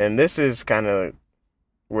 And this is kind of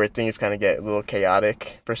where things kind of get a little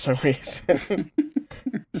chaotic for some reason.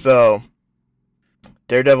 So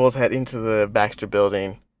Daredevil's heading to the Baxter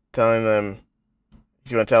building, telling them,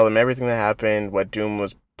 he's going to tell them everything that happened, what Doom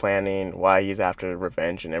was planning, why he's after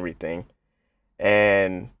revenge and everything.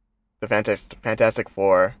 And the Fantastic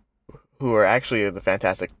Four, who are actually the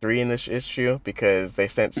Fantastic Three in this issue, because they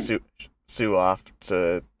sent Sue off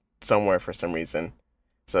to somewhere for some reason.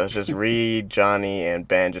 So it's just Reed, Johnny, and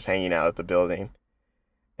Ben just hanging out at the building.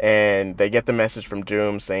 And they get the message from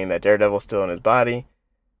Doom saying that Daredevil's still in his body,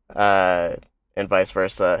 and vice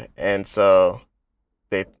versa. And so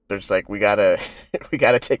they're just like, we gotta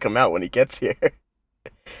take him out when he gets here.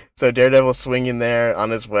 So Daredevil's swinging there on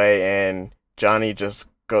his way, and Johnny just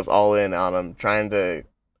goes all in on him,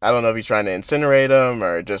 I don't know if he's trying to incinerate him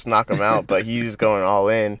or just knock him out, but he's going all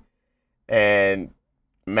in. And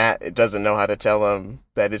Matt doesn't know how to tell him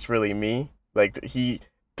that it's really me. Like he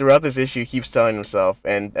throughout this issue keeps telling himself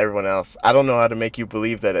and everyone else, I don't know how to make you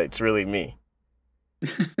believe that it's really me.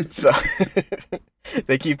 So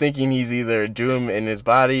they keep thinking he's either Doom in his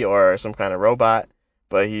body or some kind of robot,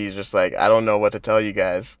 but he's just like, I don't know what to tell you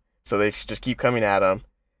guys. So they just keep coming at him,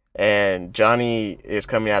 and Johnny is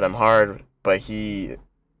coming at him hard, but he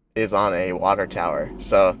is on a water tower.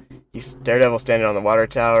 So he's Daredevil standing on the water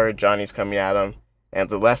tower, Johnny's coming at him, and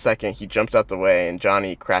the last second he jumps out the way and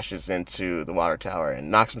Johnny crashes into the water tower and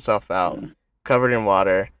knocks himself out, covered in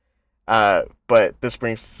water. But this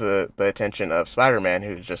brings to the attention of Spider-Man,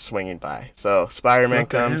 who's just swinging by. So Spider-Man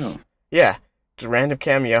comes. Yeah, just a random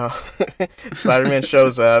cameo. Spider-Man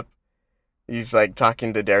shows up. He's like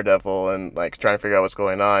talking to Daredevil and like trying to figure out what's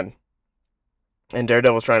going on. And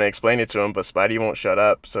Daredevil's trying to explain it to him, but Spidey won't shut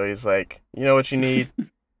up. So he's like, you know what you need?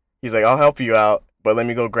 He's like, I'll help you out, but let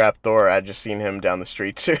me go grab Thor. I just seen him down the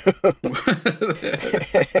street too.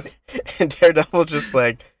 and Daredevil just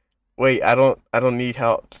like, wait, I don't need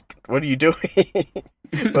help. What are you doing?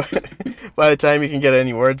 But by the time he can get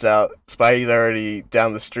any words out, Spidey's already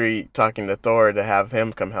down the street talking to Thor to have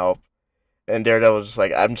him come help. And Daredevil's just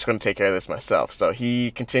like, I'm just going to take care of this myself. So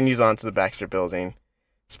he continues on to the Baxter building.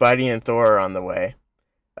 Spidey and Thor are on the way.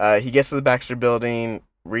 He gets to the Baxter building.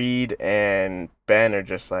 Reed and Ben are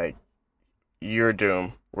just like, you're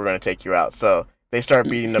Doom. We're going to take you out. So they start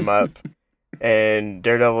beating him up. And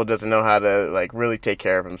Daredevil doesn't know how to like really take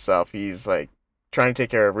care of himself. He's like trying to take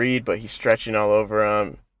care of Reed, but he's stretching all over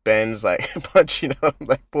him. Ben's like punching him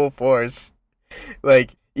like full force.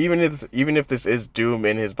 Like even if this is Doom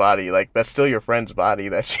in his body, like that's still your friend's body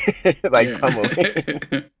that you like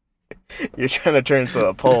pummeling. You're trying to turn into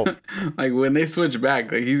a pulp. Like when they switch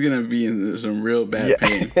back, like he's gonna be in some real bad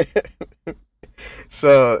pain.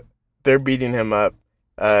 So they're beating him up.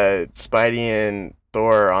 Spidey and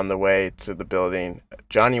Thor are on the way to the building.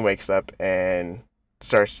 Johnny wakes up and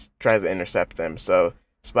tries to intercept them. So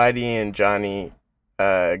Spidey and Johnny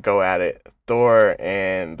go at it. Thor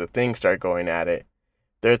and the Thing start going at it.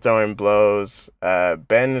 They're throwing blows.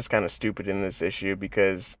 Ben is kind of stupid in this issue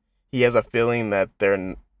because he has a feeling that they're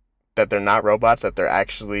not robots, that they're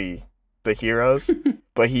actually the heroes,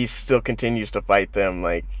 but he still continues to fight them.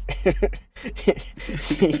 Like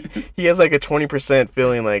he has like a 20%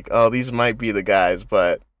 feeling like, oh, these might be the guys,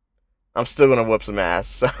 but I'm still gonna whoop some ass.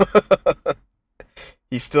 So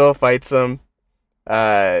he still fights them.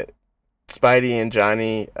 Spidey and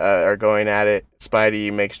Johnny are going at it.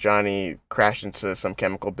 Spidey makes Johnny crash into some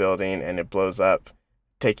chemical building and it blows up,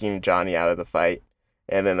 taking Johnny out of the fight.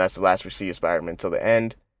 And then that's the last we see of Spider-Man until the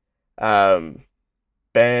end.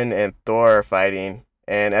 Ben and Thor are fighting,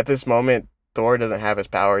 and at this moment, Thor doesn't have his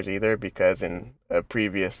powers either because in a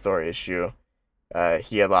previous Thor issue,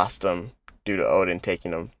 he had lost them due to Odin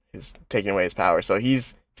taking away his powers. So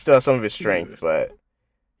he's still has some of his strength, but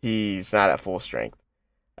he's not at full strength.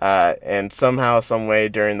 And somehow, some way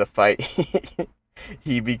during the fight,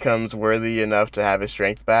 he becomes worthy enough to have his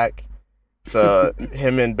strength back. So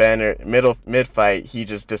him and Ben are mid fight, he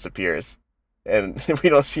just disappears. And we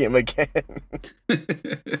don't see him again.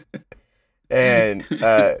 And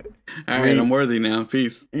all right, I'm worthy now.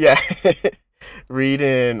 Peace. Yeah. Reed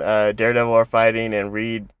and Daredevil are fighting, and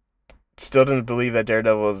Reed still doesn't believe that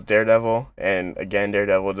Daredevil is Daredevil. And again,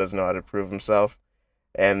 Daredevil doesn't know how to prove himself.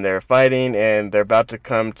 And they're fighting, and they're about to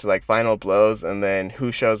come to like final blows. And then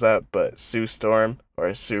who shows up but Sue Storm,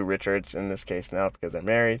 or Sue Richards in this case now because they're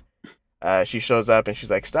married. She shows up and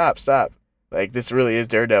she's like, stop. Like, this really is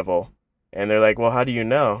Daredevil. And they're like, well, how do you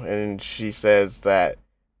know? And she says that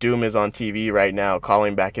Doom is on TV right now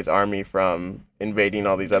calling back his army from invading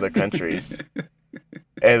all these other countries.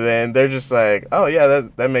 And then they're just like, oh, yeah,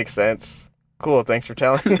 that makes sense. Cool, thanks for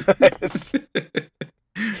telling us. All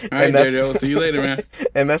right, Daredevil, see you later, man.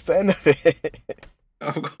 And that's the end of it.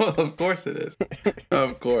 Of course it is.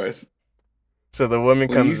 Of course. So the woman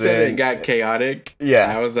when comes you said in. It got chaotic.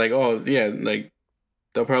 Yeah. I was like, oh, yeah, like,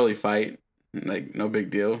 they'll probably fight. Like, no big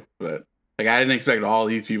deal. But like, I didn't expect all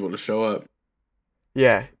these people to show up.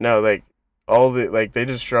 Yeah, no, like they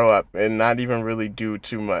just show up and not even really do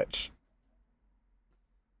too much.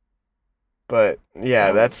 But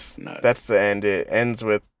yeah, that's the end. It ends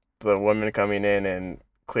with the woman coming in and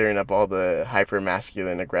clearing up all the hyper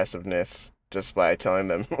masculine aggressiveness just by telling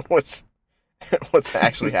them what's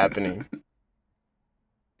actually happening.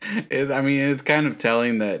 It's kind of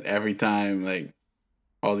telling that every time like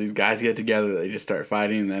all these guys get together, they just start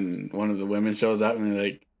fighting, and then one of the women shows up and they're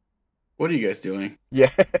like, what are you guys doing?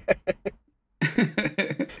 Yeah.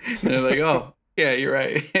 They're like, oh, yeah, you're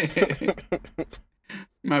right.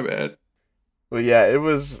 My bad. Well, yeah, it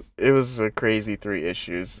was a crazy 3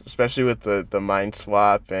 issues, especially with the mind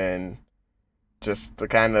swap and just the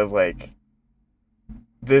kind of like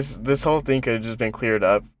this whole thing could have just been cleared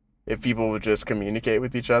up if people would just communicate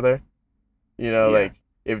with each other. Yeah. Like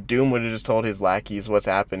if Doom would have just told his lackeys what's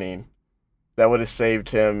happening, that would have saved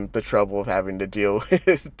him the trouble of having to deal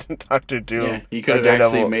with Doctor Yeah. Doom He could or have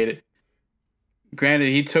actually Daredevil. made it. Granted,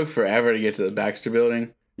 he took forever to get to the Baxter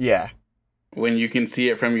building. Yeah, When you can see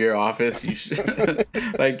it from your office, you should.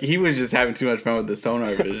 Like, he was just having too much fun with the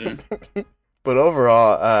sonar vision. but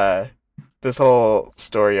overall, this whole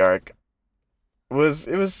story arc was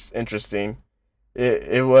interesting.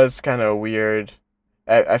 It was kind of weird.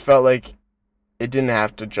 I felt like it didn't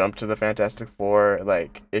have to jump to the Fantastic Four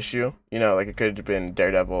like issue. Like it could have been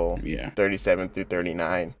Daredevil Yeah. 37 through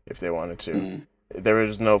 39 if they wanted to. Mm. There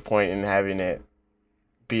was no point in having it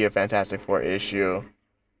be a Fantastic Four issue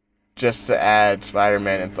just to add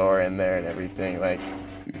Spider-Man and Thor in there and everything. Like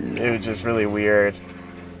it was just really weird.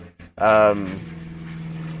 Um,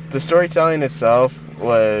 the storytelling itself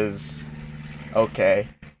was okay.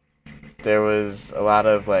 There was a lot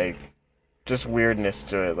of like just weirdness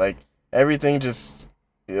to it. Like everything just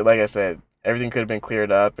like I said, everything could have been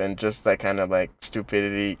cleared up and just that kind of like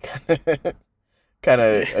stupidity kind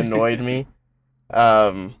of annoyed me.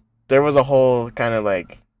 There was a whole kind of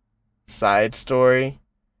like side story.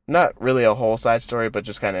 Not really a whole side story, but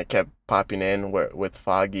just kind of kept popping in with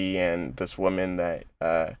Foggy and this woman that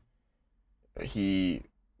he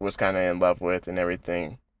was kind of in love with and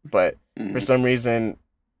everything. But for Mm. some reason,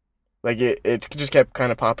 like it just kept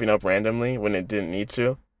kind of popping up randomly when it didn't need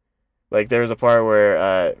to. Like there was a part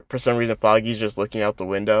where for some reason Foggy's just looking out the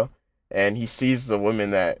window and he sees the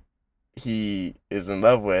woman that he is in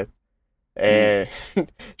love with, Mm.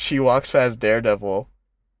 and she walks past Daredevil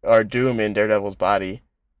or Doom in Daredevil's body,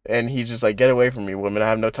 and he's just like, "Get away from me, woman! I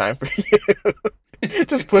have no time for you."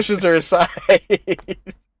 Just pushes her aside.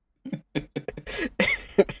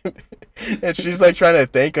 And she's like trying to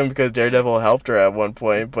thank him because Daredevil helped her at one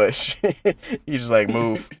point, but he's just like,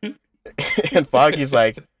 "Move." And Foggy's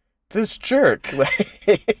like, "This jerk!"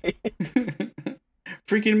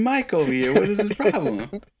 Freaking Mike over here. What is his problem?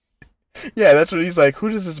 Yeah, that's what he's like. Who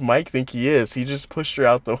does this Mike think he is? He just pushed her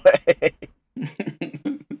out the way.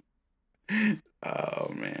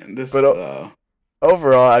 Oh man, this. But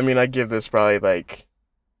overall, I mean, I give this probably like,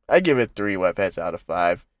 I give it 3 webheads out of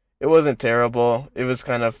 5. It wasn't terrible. It was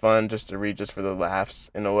kind of fun just to read just for the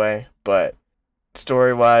laughs in a way, but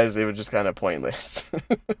story wise, it was just kind of pointless.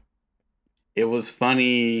 It was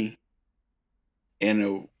funny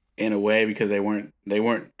in a way because they weren't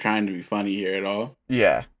trying to be funny here at all.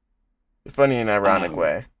 Yeah, funny in an ironic Um,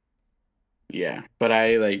 way. Yeah, but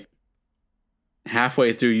I like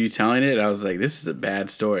halfway through you telling it, I was like, "This is a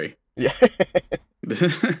bad story." Yeah.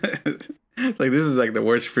 It's like this is like the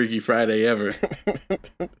worst Freaky Friday ever.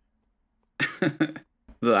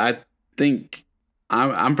 So I think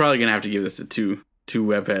I'm probably gonna have to give this a two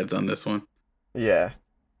webheads on this one. Yeah.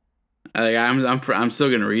 I'm still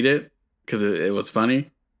gonna read it because it was funny,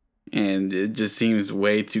 and it just seems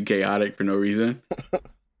way too chaotic for no reason.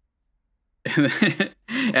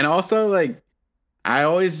 And also like I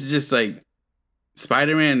always just like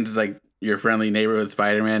Spider-Man's like your friendly neighborhood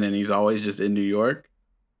Spider-Man, and he's always just in New York,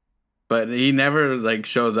 but he never like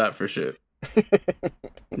shows up for shit.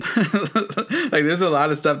 Like there's a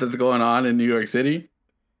lot of stuff that's going on in New York City,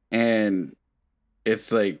 and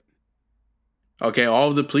it's like, okay, all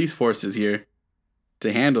of the police force is here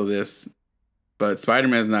to handle this, but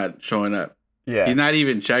Spider-Man's not showing up. Yeah. He's not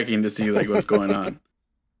even checking to see like what's going on.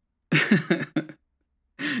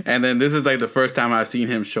 And then this is like the first time I've seen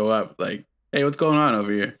him show up. Like, hey, what's going on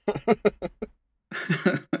over here?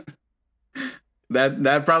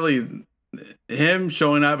 that probably him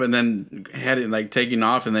showing up and then heading like taking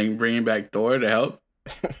off and then bringing back Thor to help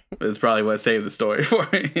is probably what saved the story for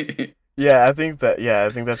me. Yeah, I think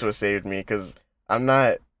that's what saved me because I'm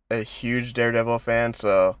not a huge Daredevil fan,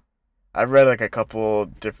 so I've read like a couple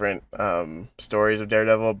different stories of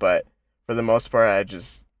Daredevil, but for the most part,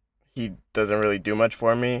 he doesn't really do much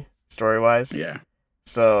for me story wise. Yeah.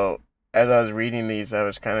 So as I was reading these, I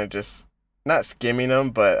was kind of just not skimming them,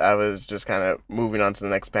 but I was just kind of moving on to the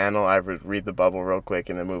next panel. I would read the bubble real quick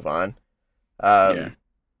and then move on. Yeah.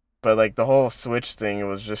 But like the whole Switch thing, it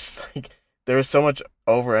was just like there was so much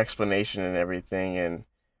over explanation and everything, and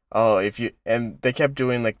they kept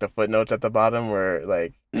doing like the footnotes at the bottom where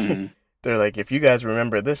like Mm-hmm. they're like, if you guys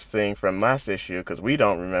remember this thing from last issue because we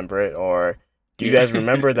don't remember it, or do you guys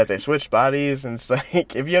remember that they switched bodies? And it's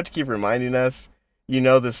like if you have to keep reminding us,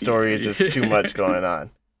 the story is just too much going on.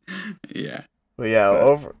 Yeah. But yeah,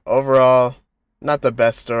 overall, not the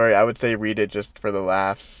best story. I would say read it just for the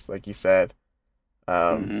laughs, like you said.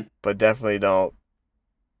 Hmm. But definitely don't.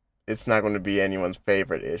 It's not going to be anyone's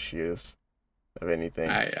favorite issues of anything.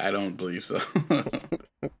 I don't believe so.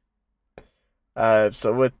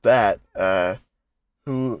 So with that,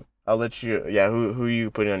 who I'll let you. Yeah, who you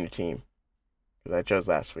putting on your team? Because I chose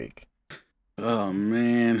last week. Oh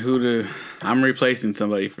man, I'm replacing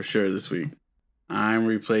somebody for sure this week. I'm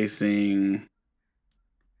replacing.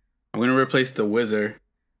 I'm gonna replace the Wizard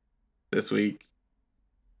this week,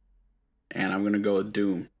 and I'm gonna go with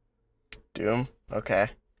Doom. Doom. Okay.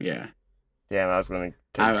 Yeah, Damn, I was going to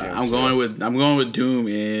take Doom I'm too. going with Doom.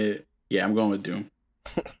 Yeah, I'm going with Doom.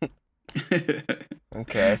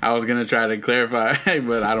 Okay. I was gonna try to clarify,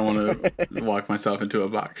 but I don't want to walk myself into a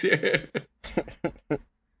box here.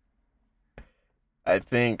 I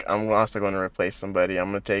think I'm also going to replace somebody.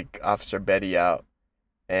 I'm going to take Officer Betty out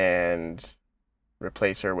and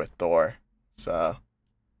replace her with Thor. So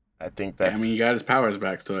I think Yeah, I that's mean, you got his powers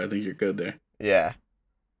back, so I think you're good there. yeah.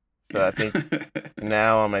 So I Yeah. think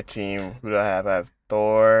now on my team, who do I have? I have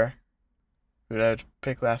Thor. Who did I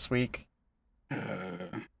pick last week? uh,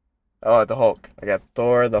 Oh, the Hulk. I got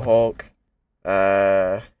Thor, the Hulk,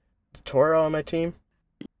 uh, Toro on my team.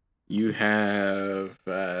 you have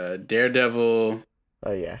Daredevil,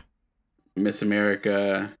 Oh yeah, Miss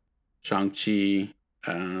America, Shang-Chi,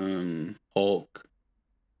 Hulk,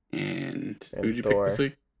 and and who'd you pick this Thor.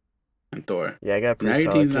 week? And Thor. Yeah, I got a Now pretty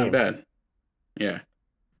your solid team's not team. bad. Yeah.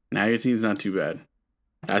 Now your team's not too bad.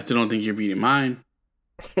 I still don't think you're beating mine,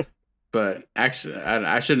 but actually,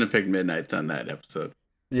 I shouldn't have picked Midnight Sun that episode.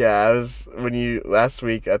 Yeah, I was when you last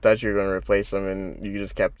week. I thought you were going to replace him, and you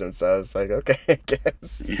just kept him. So I was like, okay, I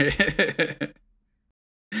guess.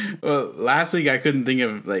 Well, last week I couldn't think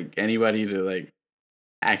of like anybody to like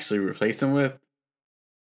actually replace him with.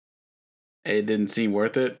 It didn't seem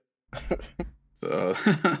worth it. So,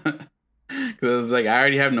 because it was like I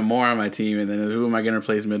already have Namor on my team, and then who am I gonna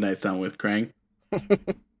replace Midnight Sun with? Krang.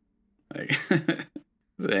 Like, and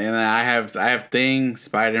then I have Thing,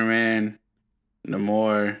 Spider Man,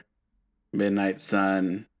 Namor, Midnight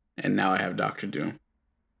Sun, and now I have Doctor Doom.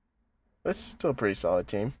 That's still a pretty solid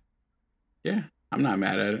team. Yeah, I'm not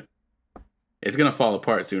mad at it. It's gonna fall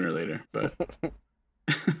apart sooner or later, but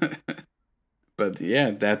but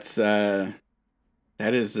yeah, that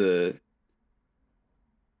is the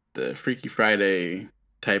Freaky Friday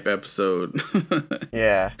type episode.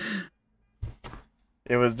 Yeah,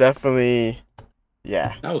 it was definitely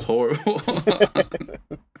yeah. That was horrible.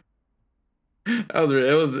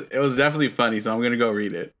 It was definitely funny, so I'm gonna go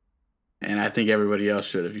read it, and I think everybody else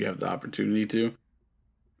should if you have the opportunity to.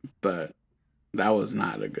 But that was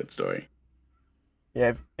not a good story.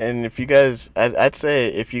 Yeah, and if you guys, I'd say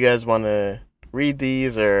if you guys want to read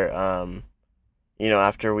these or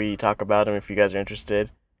after we talk about them, if you guys are interested,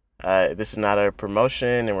 this is not a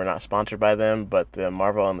promotion and we're not sponsored by them, but the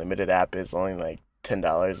Marvel Unlimited app is only like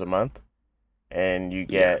 $10 a month, and you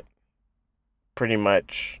Yeah, get pretty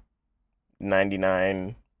much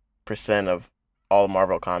 99% of all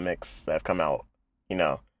Marvel comics that have come out, you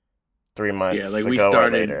know, three yeah. months Like we ago or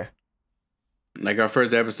started, later. like our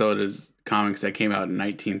first episode is comics that came out in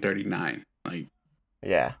 1939. Like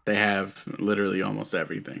Yeah, they have literally almost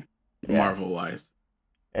everything, yeah. Marvel wise.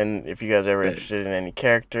 And if you guys are ever That interested in any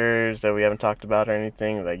characters that we haven't talked about or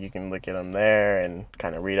anything, like you can look at them there and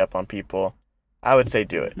kind of read up on people. I would say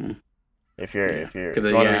do it mhm. if you're Yeah, if you're because if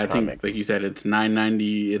you want to yeah, read I think like comics. you said, it's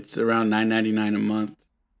 9.90. It's around 9.99 a month.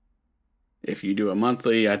 If you do a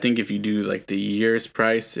monthly, I think if you do like the year's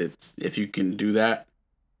price, it's if you can do that.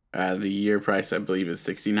 The year price I believe is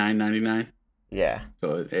 69.99. Yeah,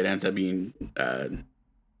 So it ends up being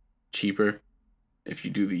cheaper if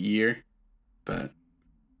you do the year, but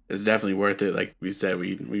it's definitely worth it. Like we said,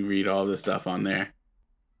 we read all this stuff on there,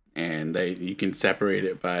 and you can separate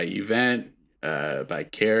it by event, by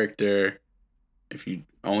character. If you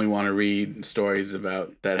only want to read stories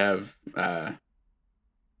about that have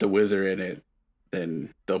the wizard in it,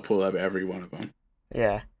 then they'll pull up every one of them.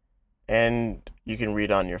 yeah, and you can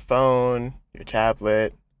read on your phone, your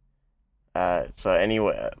tablet. So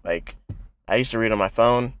anyway, like I used to read on my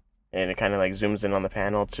phone, and it kind of like zooms in on the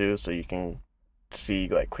panel too, so you can see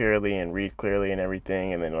like clearly and read clearly and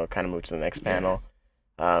everything, and then it'll kind of move to the next Yeah. panel.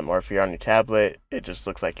 Or if you're on your tablet, it just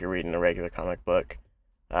looks like you're reading a regular comic book.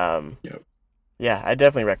 Um, Yep. yeah, I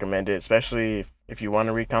definitely recommend it, especially if you want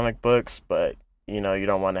to read comic books, but you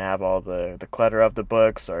don't want to have all the clutter of the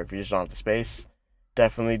books, or if you just don't have the space.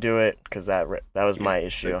 Definitely do it because that was Yeah. my The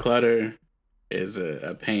issue. clutter is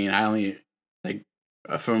a pain. I only like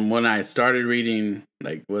from when I started reading,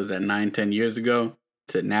 like was that 9, 10 years ago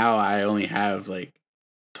to now, I only have like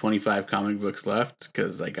 25 comic books left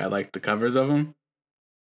because like I like the covers of them.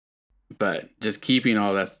 But just keeping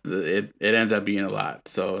all that, it ends up being a lot.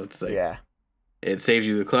 So it's like, Yeah. it saves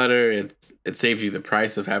you the clutter. It saves you the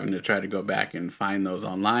price of having to try to go back and find those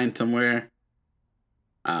online somewhere.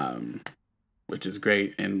 Which is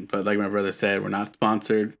great. But like my brother said, we're not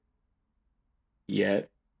sponsored yet.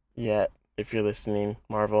 Yet, if you're listening,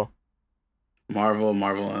 Marvel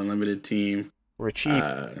Marvel Unlimited team. We're cheap.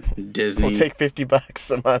 Disney. We'll take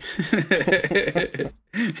 $50 a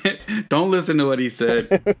month. Don't listen to what he said.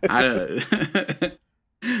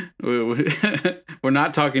 We're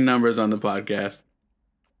not talking numbers on the podcast.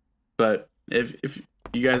 But if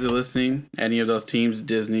you guys are listening, any of those teams,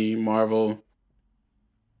 Disney, Marvel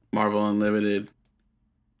Unlimited,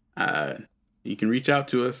 you can reach out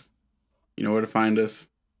to us. You know where to find us.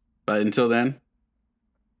 But until then,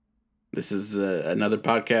 this is another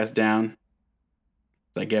podcast down.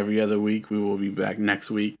 Like every other week, we will be back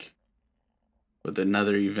next week with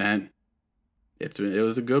another event. It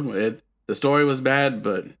was a good one. The story was bad,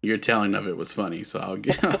 but your telling of it was funny. So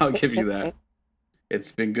I'll give you that.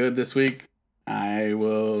 It's been good this week. I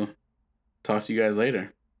will talk to you guys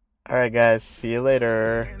later. All right, guys. See you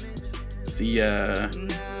later. See ya.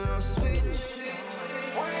 Now